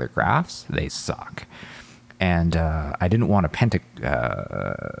triangular graphs. They suck, and I didn't want a pentagram.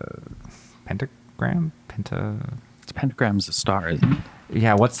 It's pentagram's a star, isn't it?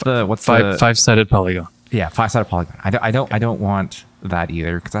 Yeah, what's the Five-sided polygon. Yeah, 5-sided polygon. I don't want that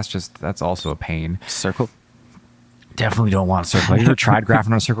either because that's also a pain. Circle. Definitely don't want a circle. Have you ever tried graphing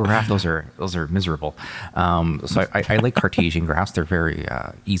on a circle graph? Those are miserable. So I like Cartesian graphs. They're very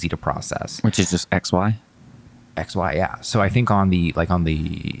easy to process. Which is just XY. XY, yeah. So I think on the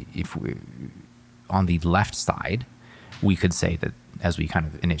left side, we could say that as we kind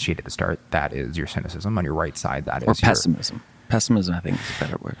of initiated at the start, that is your cynicism. On your right side, that is Or your pessimism. Pessimism, I think, is a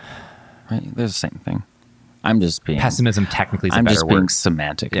better word. Right? They're the same thing. I'm just being... pessimism. Technically, is a I'm better just word. being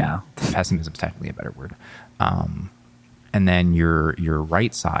semantic Yeah, now. pessimism is technically a better word. And then your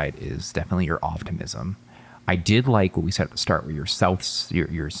right side is definitely your optimism. I did like what we said at the start, where your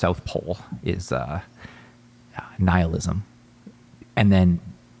south pole is nihilism. And then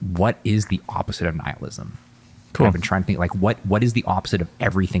what is the opposite of nihilism? Cool. I've been trying to think like what is the opposite of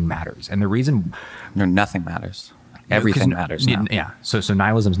everything matters? And the reason No, nothing matters. Everything matters now. Yeah. So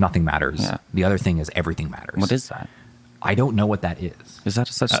nihilism's nothing matters. Yeah. The other thing is everything matters. What is that? I don't know what that is. Is that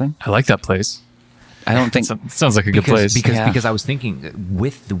a such thing? I like that place. I don't think... Sounds like a good place. Because I was thinking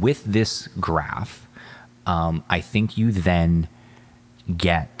with this graph, I think you then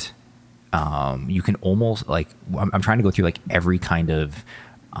get you can almost like I'm trying to go through like every kind of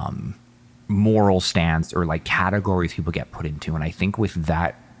moral stance or like categories people get put into, and I think with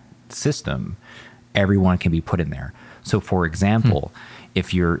that system, everyone can be put in there. So, for example,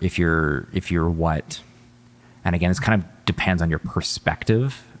 if you're what, and again, it's kind of depends on your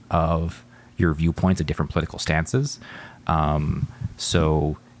perspective of your viewpoints of different political stances.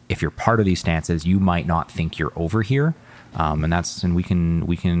 So if you're part of these stances, you might not think you're over here. And we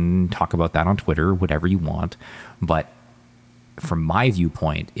can talk about that on Twitter, whatever you want. But from my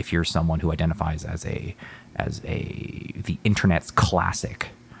viewpoint, if you're someone who identifies as the internet's classic,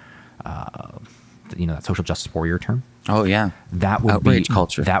 that social justice warrior term, Oh, yeah. that would Outrage be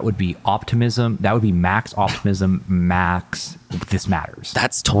culture. That would be optimism. That would be max optimism. Max, this matters.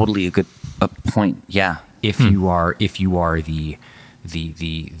 That's totally a good point. Yeah. If you are the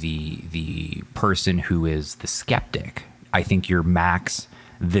person who is the skeptic, I think you're max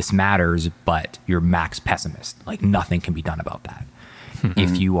this matters, but you're max pessimist. Like nothing can be done about that.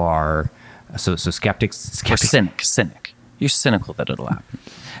 If you are so skeptics Or cynic. You're cynical that it'll happen.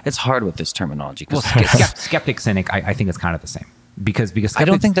 It's hard with this terminology because skeptic cynic, I think it's kind of the same because I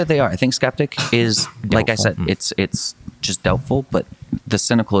don't think that they are. I think skeptic is, like I said, Doubtful. it's just doubtful, but the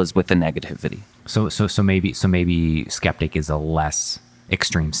cynical is with the negativity. So maybe skeptic is a less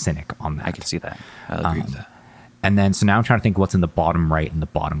extreme cynic on that. I can see that. I'll agree with that. And then, so now I'm trying to think what's in the bottom right and the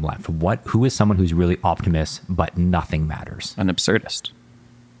bottom left. Who is someone who's really optimist, but nothing matters? An absurdist.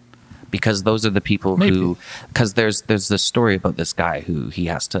 because those are the people who, because there's this story about this guy who he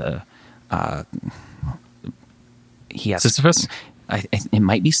has to Sisyphus? It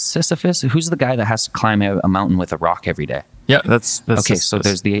might be Sisyphus. Who's the guy that has to climb a mountain with a rock every day? Yeah, that's Okay, Sisyphus. so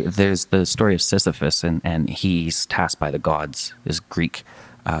there's the story of Sisyphus, and he's tasked by the gods, his Greek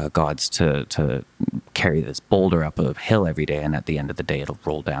gods, to carry this boulder up a hill every day, and at the end of the day, it'll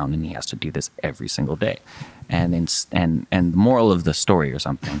roll down, and he has to do this every single day. And the moral of the story or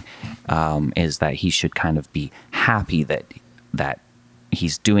something is that he should kind of be happy that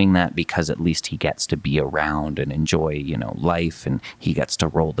he's doing that, because at least he gets to be around and enjoy, life, and he gets to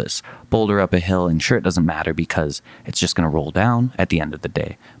roll this boulder up a hill, and sure, it doesn't matter because it's just going to roll down at the end of the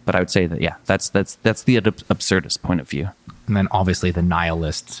day. But I would say that, yeah, that's the absurdist point of view. And then obviously the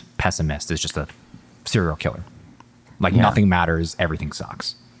nihilist pessimist is just a serial killer. Like Yeah. nothing matters, everything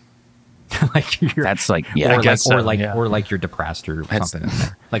sucks. Like you're, That's like, yeah, I guess so, or like you're depressed or That's- something in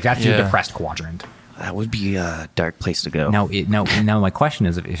there. Like that's your Yeah. depressed quadrant. that would be a dark place to go. Now my question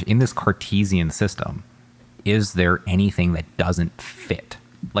is, if in this Cartesian system, is there anything that doesn't fit?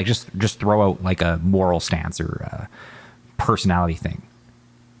 Like just throw out like a moral stance or a personality thing.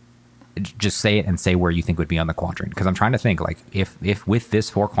 Just say it and say where you think would be on the quadrant. Because I'm trying to think, like, if with this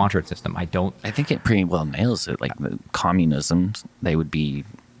 4 quadrant system, I think it pretty well nails it. Like the communism, they would be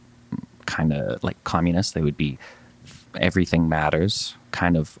kind of like communists. They would be everything matters,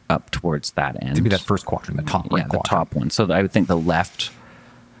 kind of up towards that end. to be that first quadrant, the top right the quadrant. top one. So I would think the left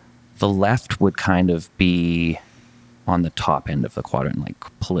would kind of be on the top end of the quadrant, like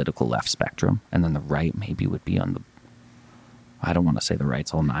political left spectrum, and then the right maybe would be on the. I don't want to say the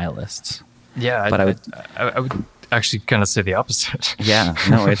right's all nihilists. Yeah, But I would actually kind of say the opposite. Yeah,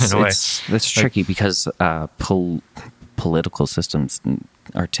 no, In a way. it's tricky because political systems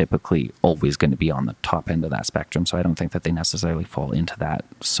are typically always going to be on the top end of that spectrum. So I don't think that they necessarily fall into that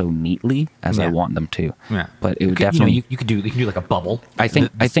so neatly as I Yeah. want them to. Yeah, But it would you definitely. could do like a bubble. I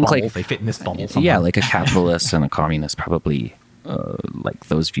think This like bubble, they fit in this bubble. Somehow. yeah, like a capitalist and a communist probably. Like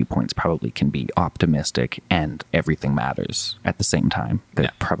those viewpoints probably can be optimistic and everything matters at the same time. They're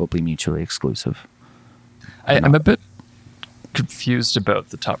Yeah. probably mutually exclusive. I'm a bit confused about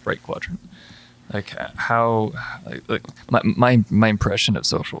the top right quadrant. Like how, like my impression of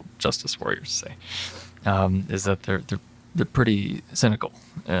social justice warriors, say, is that they're pretty cynical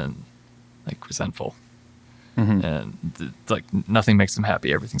and like resentful, and like nothing makes them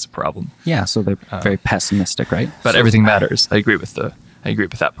happy. Everything's a problem. Yeah, so they're very pessimistic, right? But everything matters. I agree with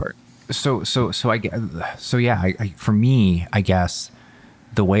that part. So for me, I guess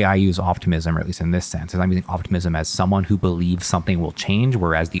the way I use optimism, or at least in this sense, is I'm using optimism as someone who believes something will change,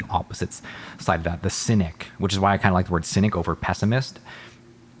 whereas the opposite side of that, the cynic, which is why I kind of like the word cynic over pessimist.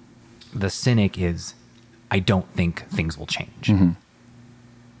 The cynic is, I don't think things will change,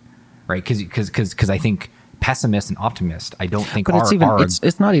 right? Because I think pessimist and optimist, I don't think But are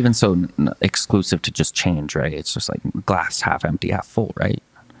it's not even so exclusive to just change, right? It's just like glass half empty, half full, right?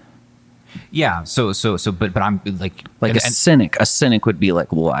 yeah. But I'm like Like and- a cynic would be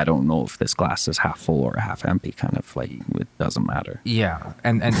like, well, I don't know if this glass is half full or half empty, kind of like it doesn't matter. Yeah,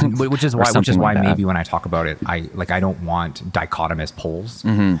 and which is Or why something like that. maybe when I talk about it, I don't want dichotomous poles.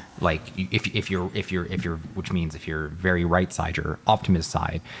 Mm-hmm. Like if you're which means if you're very right side, your optimist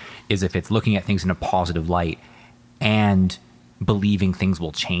side is if it's looking at things in a positive light and believing things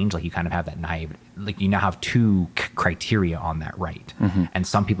will change. Like you kind of have that naive, like you now have 2 criteria on that right, Mm-hmm. and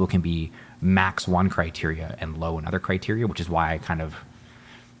some people can be max one criteria and low another criteria, which is why I kind of.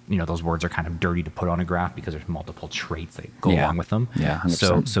 Those words are kind of dirty to put on a graph because there's multiple traits that go Yeah. along with them. Yeah,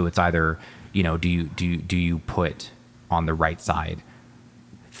 100%. So it's either, do you put on the right side,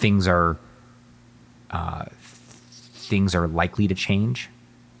 things are likely to change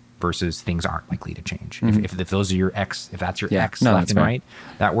versus things aren't likely to change. If those are your X, if that's your Yeah. X No, left that's and fair. right,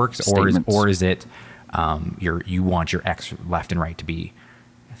 that works. Statements. Or is it you want your X left and right to be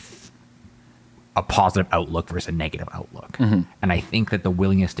a positive outlook versus a negative outlook. And I think that the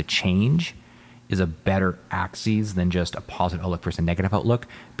willingness to change is a better axis than just a positive outlook versus a negative outlook,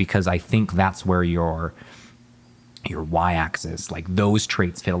 because I think that's where your y-axis, like those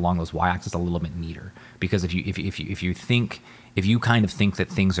traits fit along those y-axis a little bit neater. Because if you kind of think that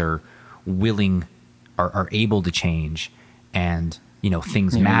things are able to change and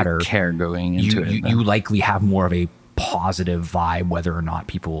things matter, Care going into it. you likely have more of a positive vibe. Whether or not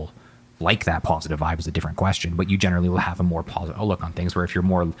people like that positive vibe is a different question, but you generally will have a more positive outlook on things. Where if you're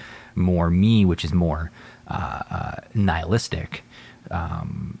more me, which is more nihilistic,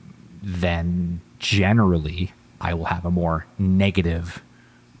 then generally I will have a more negative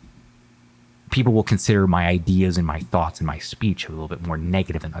people will consider my ideas and my thoughts and my speech a little bit more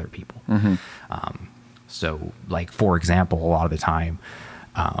negative than other people. So, like, for example, a lot of the time,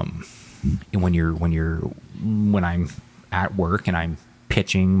 when I'm at work and I'm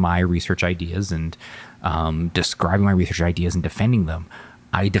pitching my research ideas and describing my research ideas and defending them,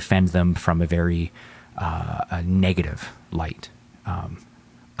 I defend them from a very a negative light.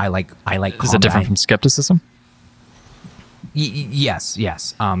 I like. Is it different from skepticism? Yes.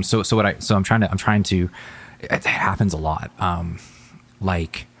 I'm trying to. It happens a lot.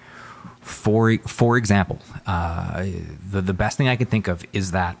 Like, for example, the best thing I could think of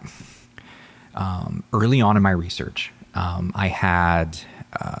is that early on in my research, I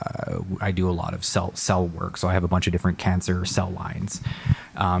do a lot of cell work, so I have a bunch of different cancer cell lines,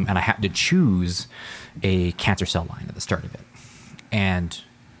 and I had to choose a cancer cell line at the start of it. And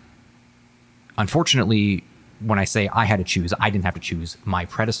unfortunately, when I say I had to choose, I didn't have to choose. My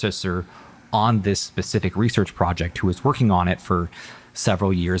predecessor on this specific research project, who was working on it for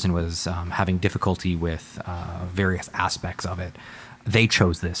several years and was having difficulty with various aspects of it, they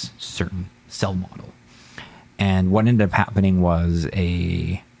chose this certain cell model. And what ended up happening was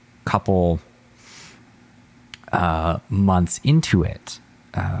a couple months into it,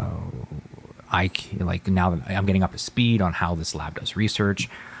 now that I'm getting up to speed on how this lab does research,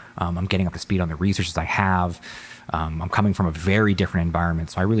 I'm getting up to speed on the researches I have. I'm coming from a very different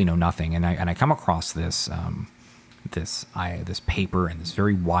environment, so I really know nothing. And I come across this paper and this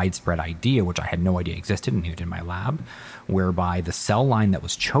very widespread idea, which I had no idea existed, and neither did my lab, whereby the cell line that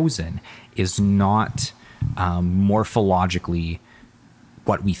was chosen is not morphologically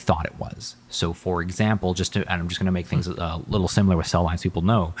what we thought it was. So, for example, and I'm just going to make things a little similar with cell lines people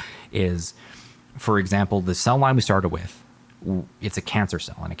know, is, for example, the cell line we started with, it's a cancer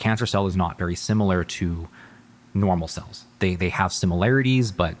cell, and a cancer cell is not very similar to normal cells. They have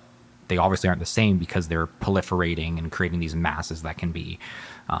similarities, but they obviously aren't the same because they're proliferating and creating these masses that can be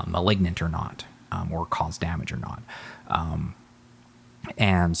malignant or not, or cause damage or not.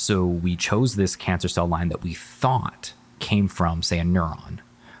 And so we chose this cancer cell line that we thought came from, say, a neuron.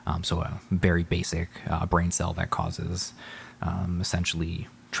 So a very basic brain cell that causes essentially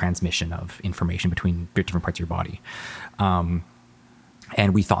transmission of information between different parts of your body.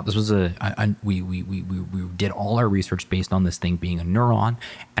 And we thought this was we did all our research based on this thing being a neuron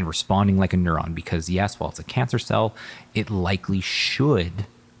and responding like a neuron, because yes, while it's a cancer cell, it likely should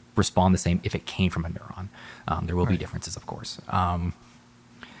respond the same if it came from a neuron. There will be differences, of course.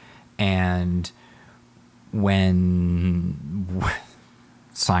 And when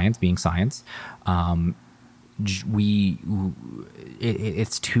science being science,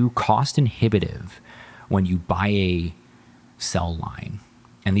 it's too cost inhibitive when you buy a cell line,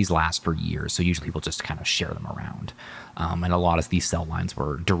 and these last for years, so usually people just kind of share them around, and a lot of these cell lines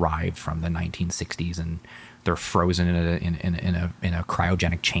were derived from the 1960s, and they're frozen in a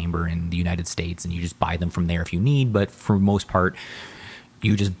cryogenic chamber in the United States, and you just buy them from there if you need, but for the most part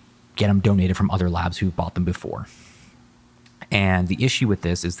you just get them donated from other labs who bought them before. And the issue with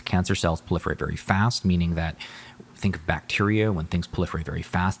this is the cancer cells proliferate very fast, meaning that, think of bacteria, when things proliferate very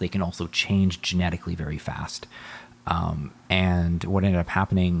fast, they can also change genetically very fast. And what ended up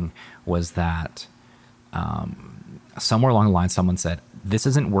happening was that somewhere along the line, someone said, this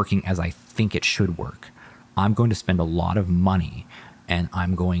isn't working as I think it should work. I'm going to spend a lot of money, and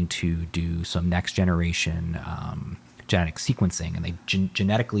I'm going to do some next generation genetic sequencing. And they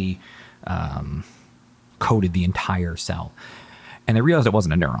genetically coded the entire cell. And they realized it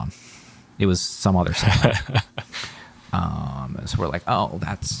wasn't a neuron. It was some other cell. So we're like, oh,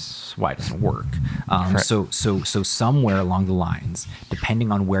 that's why it doesn't work. So somewhere along the lines,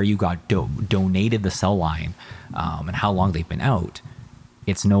 depending on where you got donated the cell line and how long they've been out,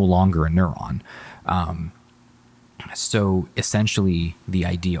 it's no longer a neuron. So essentially, the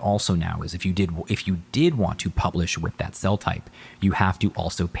idea also now is if you did want to publish with that cell type, you have to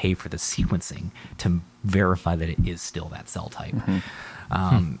also pay for the sequencing to verify that it is still that cell type.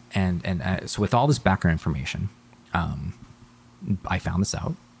 And so with all this background information, I found this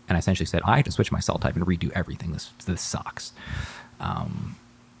out, and I essentially said, I have to switch my cell type and redo everything. This sucks.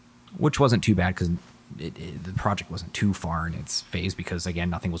 Which wasn't too bad, because the project wasn't too far in its phase, because again,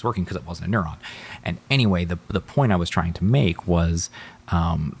 nothing was working because it wasn't a neuron. And anyway, the point I was trying to make was,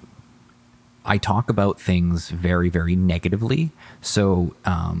 I talk about things very, very negatively. So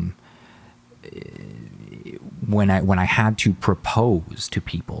when I had to propose to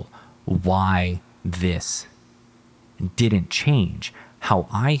people why this didn't change, how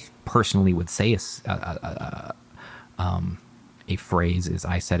I personally would say a phrase is,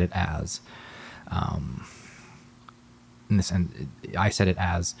 I said it as,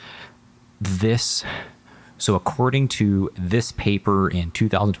 So according to this paper in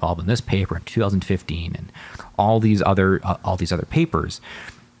 2012 and this paper in 2015 and all these other papers,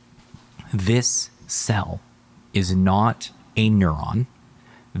 this cell is not a neuron.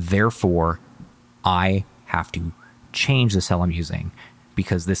 Therefore, I have to change the cell I'm using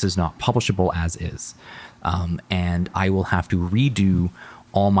because this is not publishable as is. And I will have to redo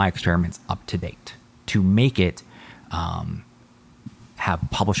all my experiments up to date to make it have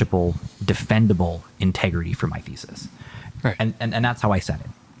publishable, defendable integrity for my thesis. Right. And that's how I said it.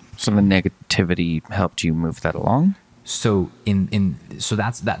 So the negativity helped you move that along? So so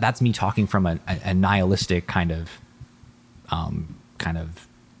that's me talking from a nihilistic kind of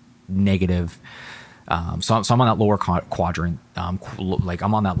negative. So I'm on that lower quadrant, like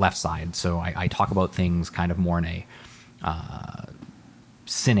I'm on that left side. So I talk about things kind of more in a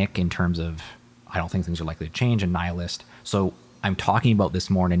cynic in terms of I don't think things are likely to change, and nihilist. So I'm talking about this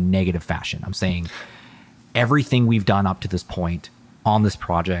more in a negative fashion. I'm saying everything we've done up to this point on this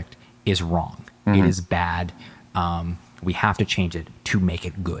project is wrong. It is bad. We have to change it to make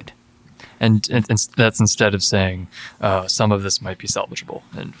it good. And that's instead of saying some of this might be salvageable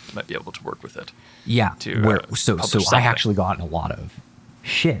and might be able to work with it. Yeah. So publish I actually got a lot of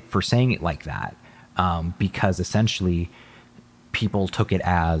shit for saying it like that because essentially people took it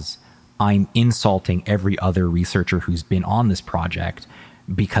as I'm insulting every other researcher who's been on this project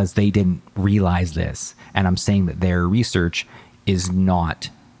because they didn't realize this. And I'm saying that their research is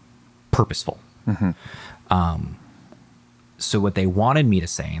not purposeful. So what they wanted me to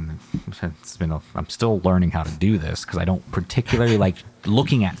say, and I'm still learning how to do this because I don't particularly like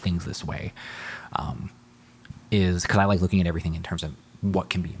looking at things this way, is because I like looking at everything in terms of what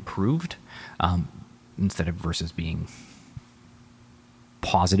can be improved instead of versus being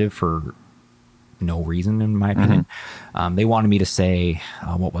positive for no reason, in my opinion. They wanted me to say,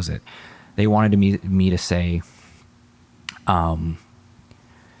 what was it? They wanted me to say,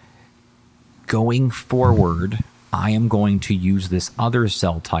 going forward, I am going to use this other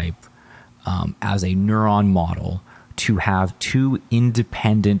cell type as a neuron model to have two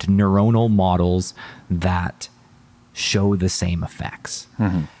independent neuronal models that show the same effects.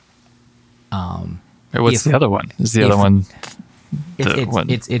 What's the other one? Is the other one? It's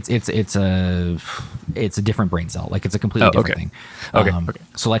a different brain cell. Like it's a completely different thing. Okay.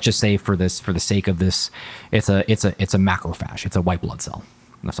 So let's just say for the sake of this, it's a macrophage. It's a white blood cell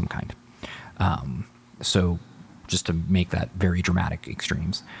of some kind. So just to make that very dramatic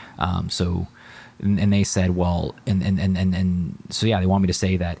extremes. So they said, well, so yeah, they want me to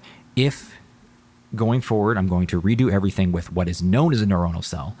say that if going forward, I'm going to redo everything with what is known as a neuronal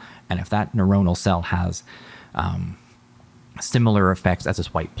cell. And if that neuronal cell has similar effects as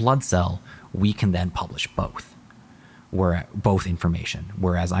this white blood cell, we can then publish both. Both information.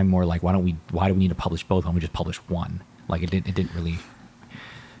 Whereas I'm more like, why do we need to publish both? Why don't we just publish one? Like it didn't really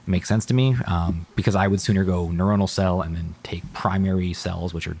make sense to me because I would sooner go neuronal cell and then take primary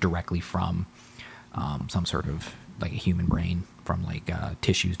cells, which are directly from some sort of like a human brain, from like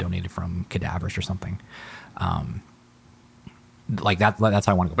tissues donated from cadavers or something. Like that's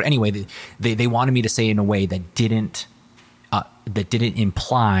how I want to go. But anyway, they wanted me to say in a way that didn't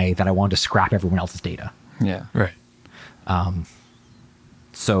imply that I wanted to scrap everyone else's data. Yeah. Right.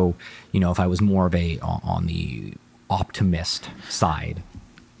 So, if I was more of on the optimist side,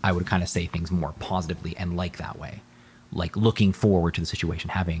 I would kind of say things more positively and like that way, like looking forward to the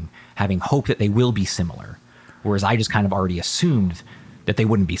situation, having hope that they will be similar. Whereas I just kind of already assumed that they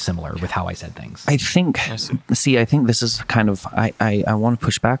wouldn't be similar with how I said things. I think this is kind of, I want to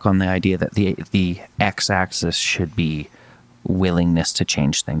push back on the idea that the x-axis should be willingness to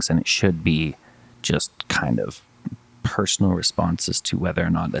change things, and it should be just kind of personal responses to whether or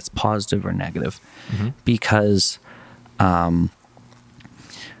not that's positive or negative. Because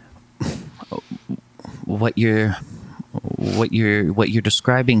what you're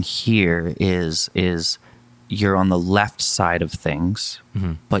describing here is you're on the left side of things,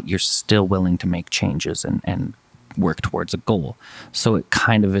 but you're still willing to make changes and work towards a goal. So it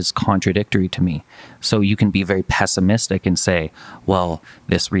kind of is contradictory to me. So you can be very pessimistic and say, well,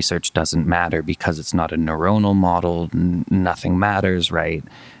 this research doesn't matter because it's not a neuronal model. Nothing matters, right?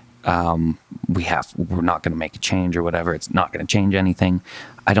 We're not going to make a change or whatever. It's not going to change anything.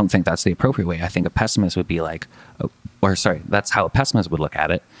 I don't think that's the appropriate way. I think a pessimist would be like, that's how a pessimist would look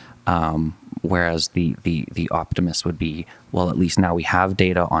at it. Whereas the optimist would be, well, at least now we have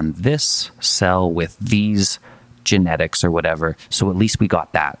data on this cell with these genetics or whatever. So at least we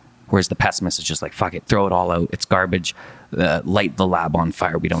got that. Whereas the pessimist is just like, fuck it, throw it all out. It's garbage. Light the lab on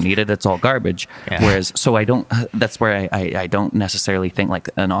fire. We don't need it. It's all garbage. Yeah. Whereas, so I don't, that's where I don't necessarily think like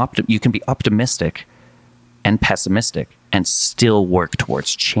you can be optimistic and pessimistic and still work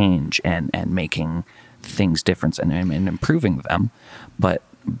towards change and making things different and improving them. But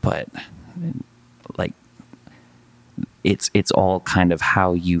like, it's all kind of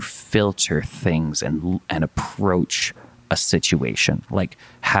how you filter things and approach a situation. Like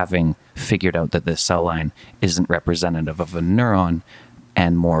having figured out that the cell line isn't representative of a neuron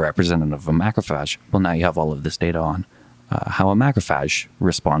and more representative of a macrophage. Well, now you have all of this data on how a macrophage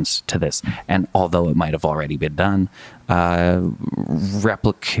responds to this. And although it might have already been done,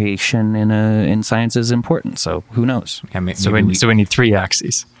 replication in science is important. So who knows? Yeah, So we need 3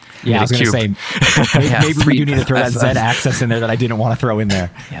 axes. Yeah, I was going to say, maybe we do need to throw that z-axis in there that I didn't want to throw in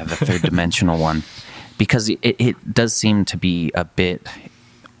there. Yeah, the third dimensional one. Because it does seem to be a bit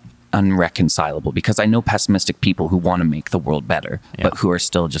unreconcilable, because I know pessimistic people who want to make the world better, but who are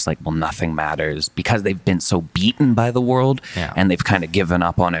still just like, well, nothing matters, because they've been so beaten by the world and they've kind of given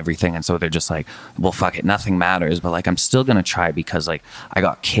up on everything. And so they're just like, well, fuck it, nothing matters. But like, I'm still going to try because like I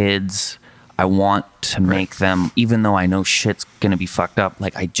got kids. I want to make them, even though I know shit's going to be fucked up,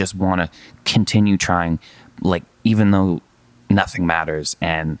 like I just want to continue trying, like even though nothing matters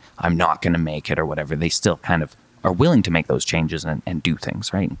and I'm not going to make it or whatever, they still kind of are willing to make those changes and do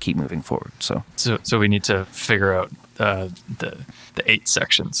things, right? And keep moving forward. So we need to figure out the 8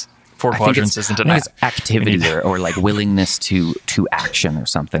 sections. 4 quadrants isn't I think enough. it's activity or like willingness to action or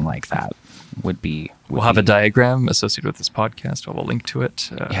something like that would be. We'll have a diagram associated with this podcast. We'll link to it.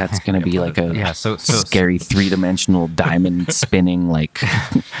 Yeah, it's going to be like a so scary 3-dimensional diamond spinning. Like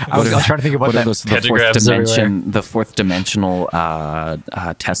I was trying to think about that. Those, the fourth dimensional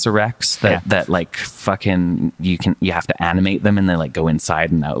tesseracts that like fucking you have to animate them and they like go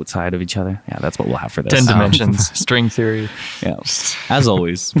inside and outside of each other. Yeah, that's what we'll have for this. 10 dimensions, string theory. Yeah, as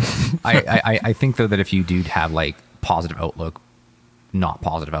always. I think though that if you do have like positive outlook, not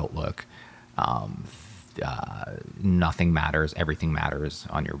positive outlook, nothing matters, everything matters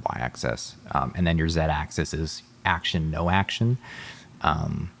on your y-axis, and then your z-axis is action, no action.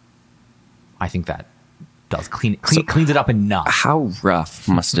 I think that does cleans it up enough. How rough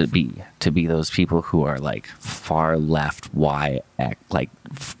must it be to be those people who are like far left y, like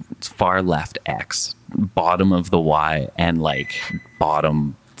far left x, bottom of the y, and like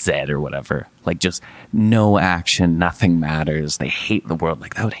bottom z or whatever, like just no action, nothing matters, they hate the world.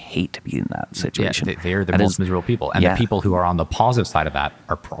 Like I would hate to be in that situation. Yeah, they're the most miserable people, and the people who are on the positive side of that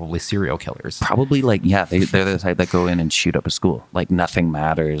are probably serial killers. Probably like they're the type that go in and shoot up a school. Like nothing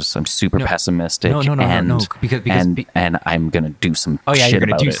matters, I'm super pessimistic. No, because and I'm gonna do some shit you're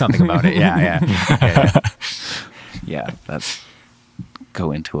gonna do something about it. Yeah, that's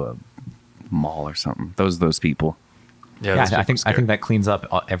go into a mall or something. Those people. Yeah, I think that cleans up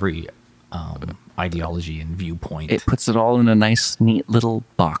every ideology and viewpoint. It puts it all in a nice, neat little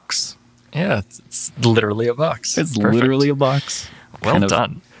box. Yeah, it's literally a box. It's perfect. Literally a box. Well kind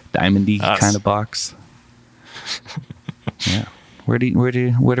done. Diamondy kind of box. Yeah. Where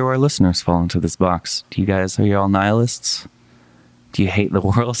do our listeners fall into this box? Are you all nihilists? Do you hate the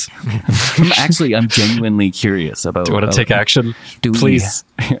world? I'm genuinely curious about. Do you want to take action? Please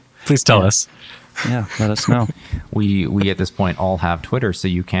tell us. Yeah, let us know. We at this point all have Twitter, so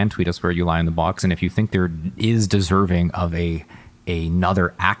you can tweet us where you lie in the box. And if you think there is deserving of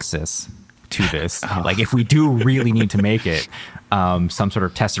another axis to this, like if we do really need to make it some sort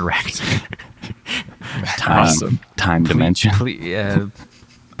of tesseract time dimension, please,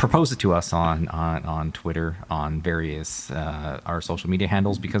 propose it to us on Twitter, on various our social media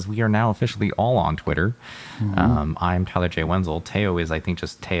handles, because we are now officially all on Twitter. Mm-hmm. I'm Tyler J. Wenzel. Teo is, I think,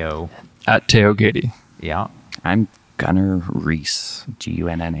 just Teo. At Teo Gady. Yeah. I'm Gunnar Reese.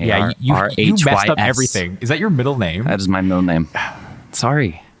 Gunnar. Yeah, you messed up everything. Is that your middle name? That is my middle name.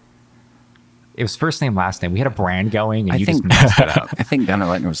 Sorry. It was first name, last name. We had a brand going, and just messed it up. I think Gunnar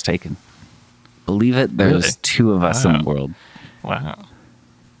Leitner was taken. Believe it, there's 2 of us in the world. Wow.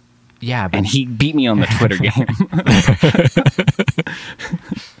 Yeah, and he beat me on the Twitter game.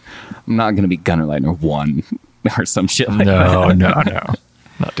 I'm not going to be Gunnar Leitner 1 or some shit like that. No.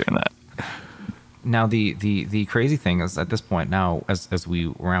 Not doing that. Now, the crazy thing is, at this point now, as we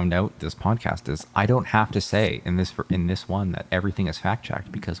round out this podcast, is I don't have to say in this one that everything is fact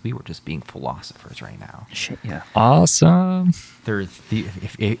checked, because we were just being philosophers right now. Shit, yeah. Awesome.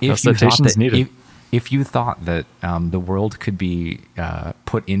 If you thought that the world could be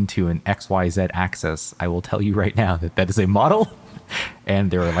put into an XYZ axis, I will tell you right now that is a model, and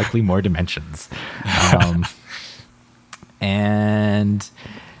there are likely more dimensions. And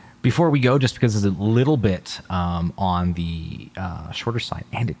Before we go, just because it's a little bit on the shorter side,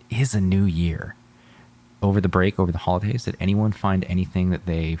 and it is a new year. Over the break, over the holidays, did anyone find anything that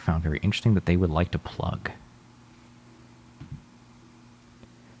they found very interesting that they would like to plug?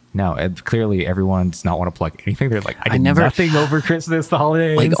 No, clearly everyone does not want to plug anything. They're like, I did nothing over Christmas, the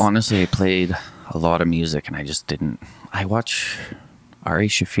holidays. Like, honestly, I played a lot of music and I just didn't. I watch Ari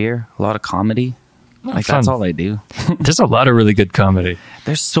Shafir, a lot of comedy. Like, fun. that's all I do. There's a lot of really good comedy.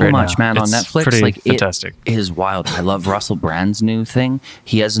 There's so right much, now. man, It's on Netflix. pretty Like, fantastic. it is wild. I love Russell Brand's new thing.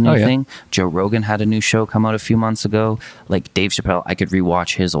 He has a new thing. Joe Rogan had a new show come out a few months ago. Like, Dave Chappelle, I could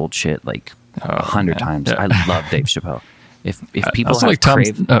rewatch his old shit like 100 times. Yeah. I love Dave Chappelle. If people also have like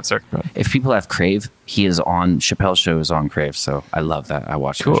Tom's, Crave, oh, sorry. Go ahead. if people have Crave, he is on Chappelle's show is on Crave. So I love that. I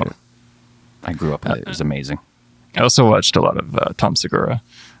watched Cool. that shit. I grew up with it. It was amazing. I also watched a lot of Tom Segura.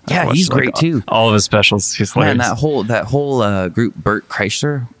 Yeah, I watched, he's great too. All of his specials. He's Man, hilarious. that whole group, Bert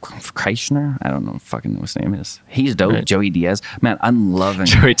Kreischer, I don't know fucking what his name is. He's dope. Right. Joey Diaz, man, I'm loving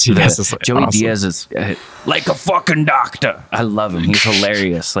Joey Diaz is like Joey awesome. Diaz is like a fucking doctor. I love him. He's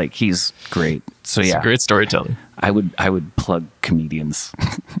hilarious. Like, he's great. So He's yeah, a great storyteller. I would plug comedians.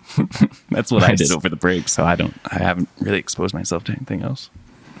 That's what I Nice. did over the break. So I haven't really exposed myself to anything else.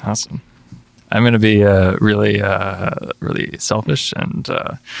 Awesome. I'm going to be really selfish and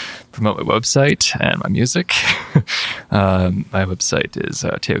promote my website and my music. My website is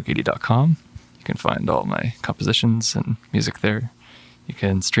teogidi.com. You can find all my compositions and music there. You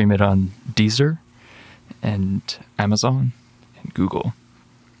can stream it on Deezer and Amazon and Google.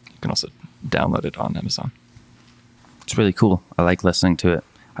 You can also download it on Amazon. It's really cool. I like listening to it.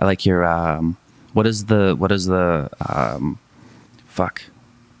 I like your what is the what is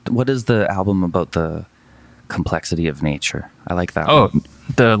the album about the complexity of nature? I like that Oh, one.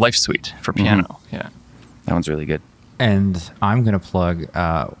 the Life Suite for piano. Yeah. That one's really good. And I'm going to plug,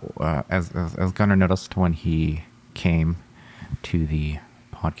 as Gunnar noticed when he came to the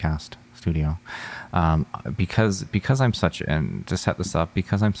podcast studio, because I'm such, and to set this up,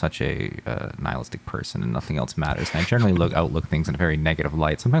 because I'm such a nihilistic person and nothing else matters, and I generally outlook things in a very negative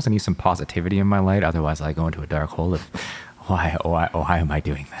light. Sometimes I need some positivity in my light, otherwise I go into a dark hole of why am I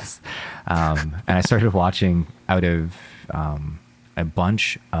doing this? And I started watching out of a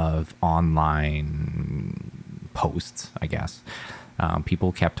bunch of online posts, I guess.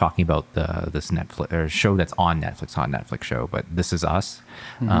 People kept talking about this Netflix or show that's on Netflix show, but This Is Us.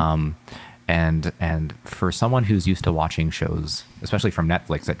 Mm-hmm. And for someone who's used to watching shows, especially from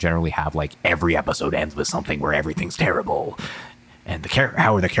Netflix, that generally have like every episode ends with something where everything's terrible, and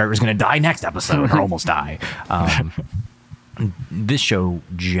how are the characters going to die next episode or almost die? This show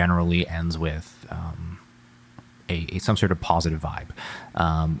generally ends with some sort of positive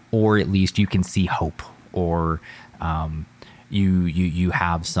vibe, or at least you can see hope, or you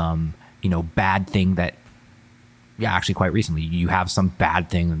have some bad thing that. Yeah, actually, quite recently, you have some bad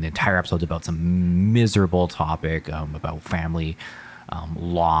thing, and the entire episode's about some miserable topic about family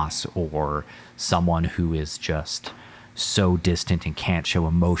loss, or someone who is just so distant and can't show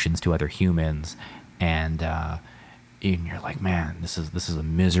emotions to other humans, and you're like, man, this is a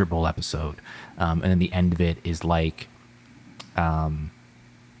miserable episode, and then the end of it is like,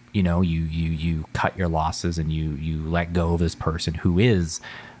 you cut your losses and you let go of this person who is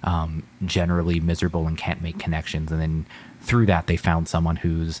generally miserable and can't make connections, and then through that they found someone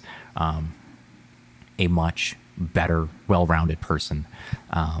who's a much better, well-rounded person,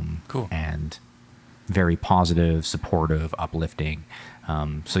 Cool. and very positive, supportive, uplifting.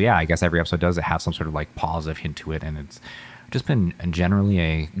 So yeah, I guess every episode does have some sort of like positive hint to it, and it's just been generally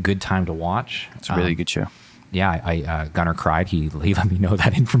a good time to watch. It's a really good show. Yeah, I Gunnar cried. He let me know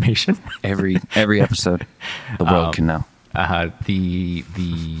that information. Every episode, the world can know.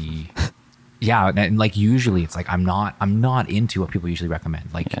 Yeah, and like usually it's like I'm not into what people usually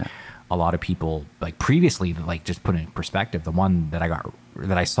recommend. Like a lot of people, like previously, like just put it in perspective, the one that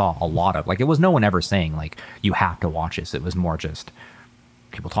I saw a lot of, like it was no one ever saying like you have to watch this. It was more just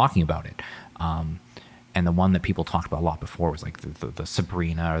people talking about it. And the one that people talked about a lot before was like the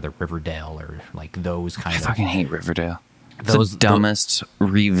Sabrina or the Riverdale, or like those kind of. I fucking hate Riverdale. Those dumbest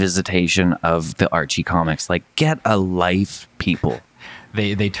revisitation of the Archie comics. Like, get a life, people.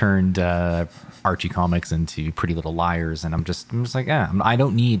 They turned Archie comics into Pretty Little Liars, and I'm just like, I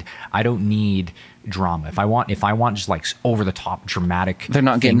don't need drama. If I want just like over the top dramatic. They're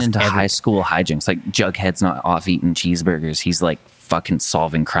not getting into high school hijinks. Like, Jughead's not off eating cheeseburgers. He's like fucking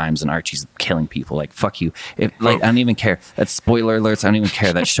solving crimes, and Archie's killing people. Like, fuck you. I don't even care. That's spoiler alerts. I don't even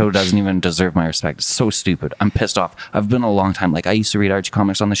care. That show doesn't even deserve my respect. It's so stupid. I'm pissed off. I've been a long time. Like, I used to read Archie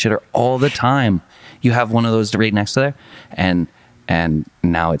comics on the shitter all the time. You have one of those right next to there, and And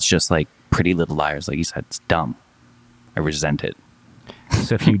now it's just like Pretty Little Liars, like you said, it's dumb. I resent it.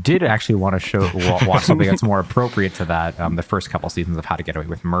 So if you did actually want to watch something that's more appropriate to that, the first couple seasons of How to Get Away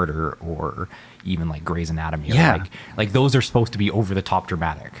with Murder, or even like Grey's Anatomy, Yeah. like those are supposed to be over the top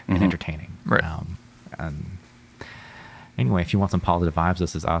dramatic and entertaining. Right. And anyway, if you want some positive vibes,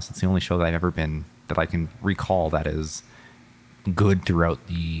 This Is Us. It's the only show that I can recall that is good throughout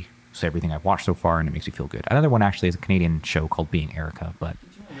everything I've watched so far, and it makes me feel good. Another one actually is a Canadian show called Being Erica, but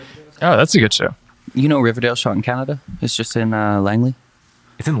Oh, that's a good show. You know Riverdale shot in Canada? It's just in Langley.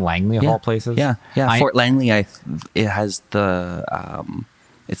 it's in Langley of all places. Yeah. Fort Langley, it has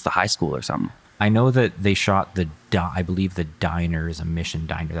it's the high school or something. I know that they shot I believe the diner is a Mission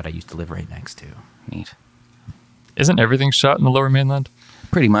diner that I used to live right next to. Neat. Isn't everything shot in the Lower Mainland?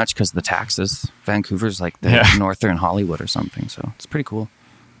 Pretty much because the taxes. Vancouver's like the Yeah. northern Hollywood or something, so it's pretty cool.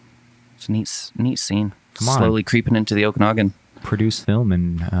 It's a neat scene. Come on. Slowly creeping into the Okanagan. Produced film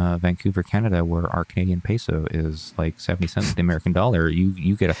in Vancouver, Canada, where our Canadian peso is like 70 cents to the American dollar.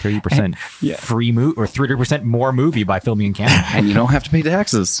 You get a 30% free or 30% more movie by filming in Canada. And you don't have to pay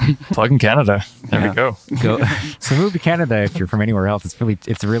taxes. Plug in Canada. There Yeah. we go. So move to Canada if you're from anywhere else.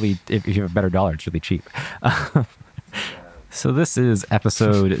 It's really if you have a better dollar, it's really cheap. So this is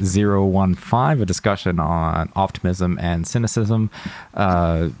episode 015, a discussion on optimism and cynicism.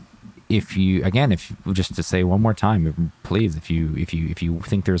 If just to say one more time, please, if you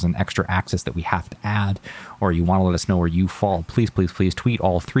think there's an extra axis that we have to add, or you want to let us know where you fall, please tweet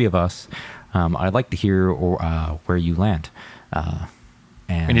all three of us. I'd like to hear where you land.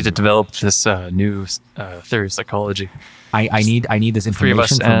 And We need to develop this new theory of psychology. I need this Three information of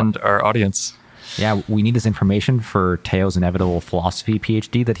us from and our audience. Yeah, we need this information for Teo's inevitable philosophy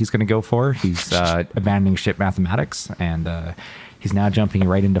PhD that he's going to go for. He's abandoning ship mathematics, and he's now jumping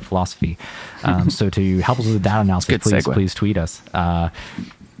right into philosophy. So to help us with the data analysis, Good segue. please tweet us.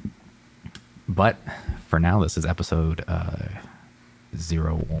 But for now, this is episode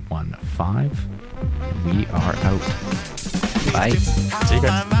 015. We are out. Bye. See you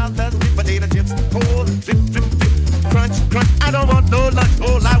guys. My mouth has sweet potato chips. Oh, drip, drip, drip. Crunch, crunch. I don't want no lunch.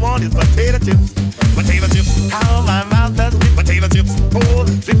 All I want is potato chips. Potato chips. How my mouth has sweet potato chips. Oh,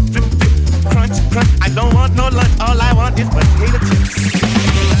 drip, drip, drip. Crunch, crunch. I don't want no lunch. All I want is potato chips.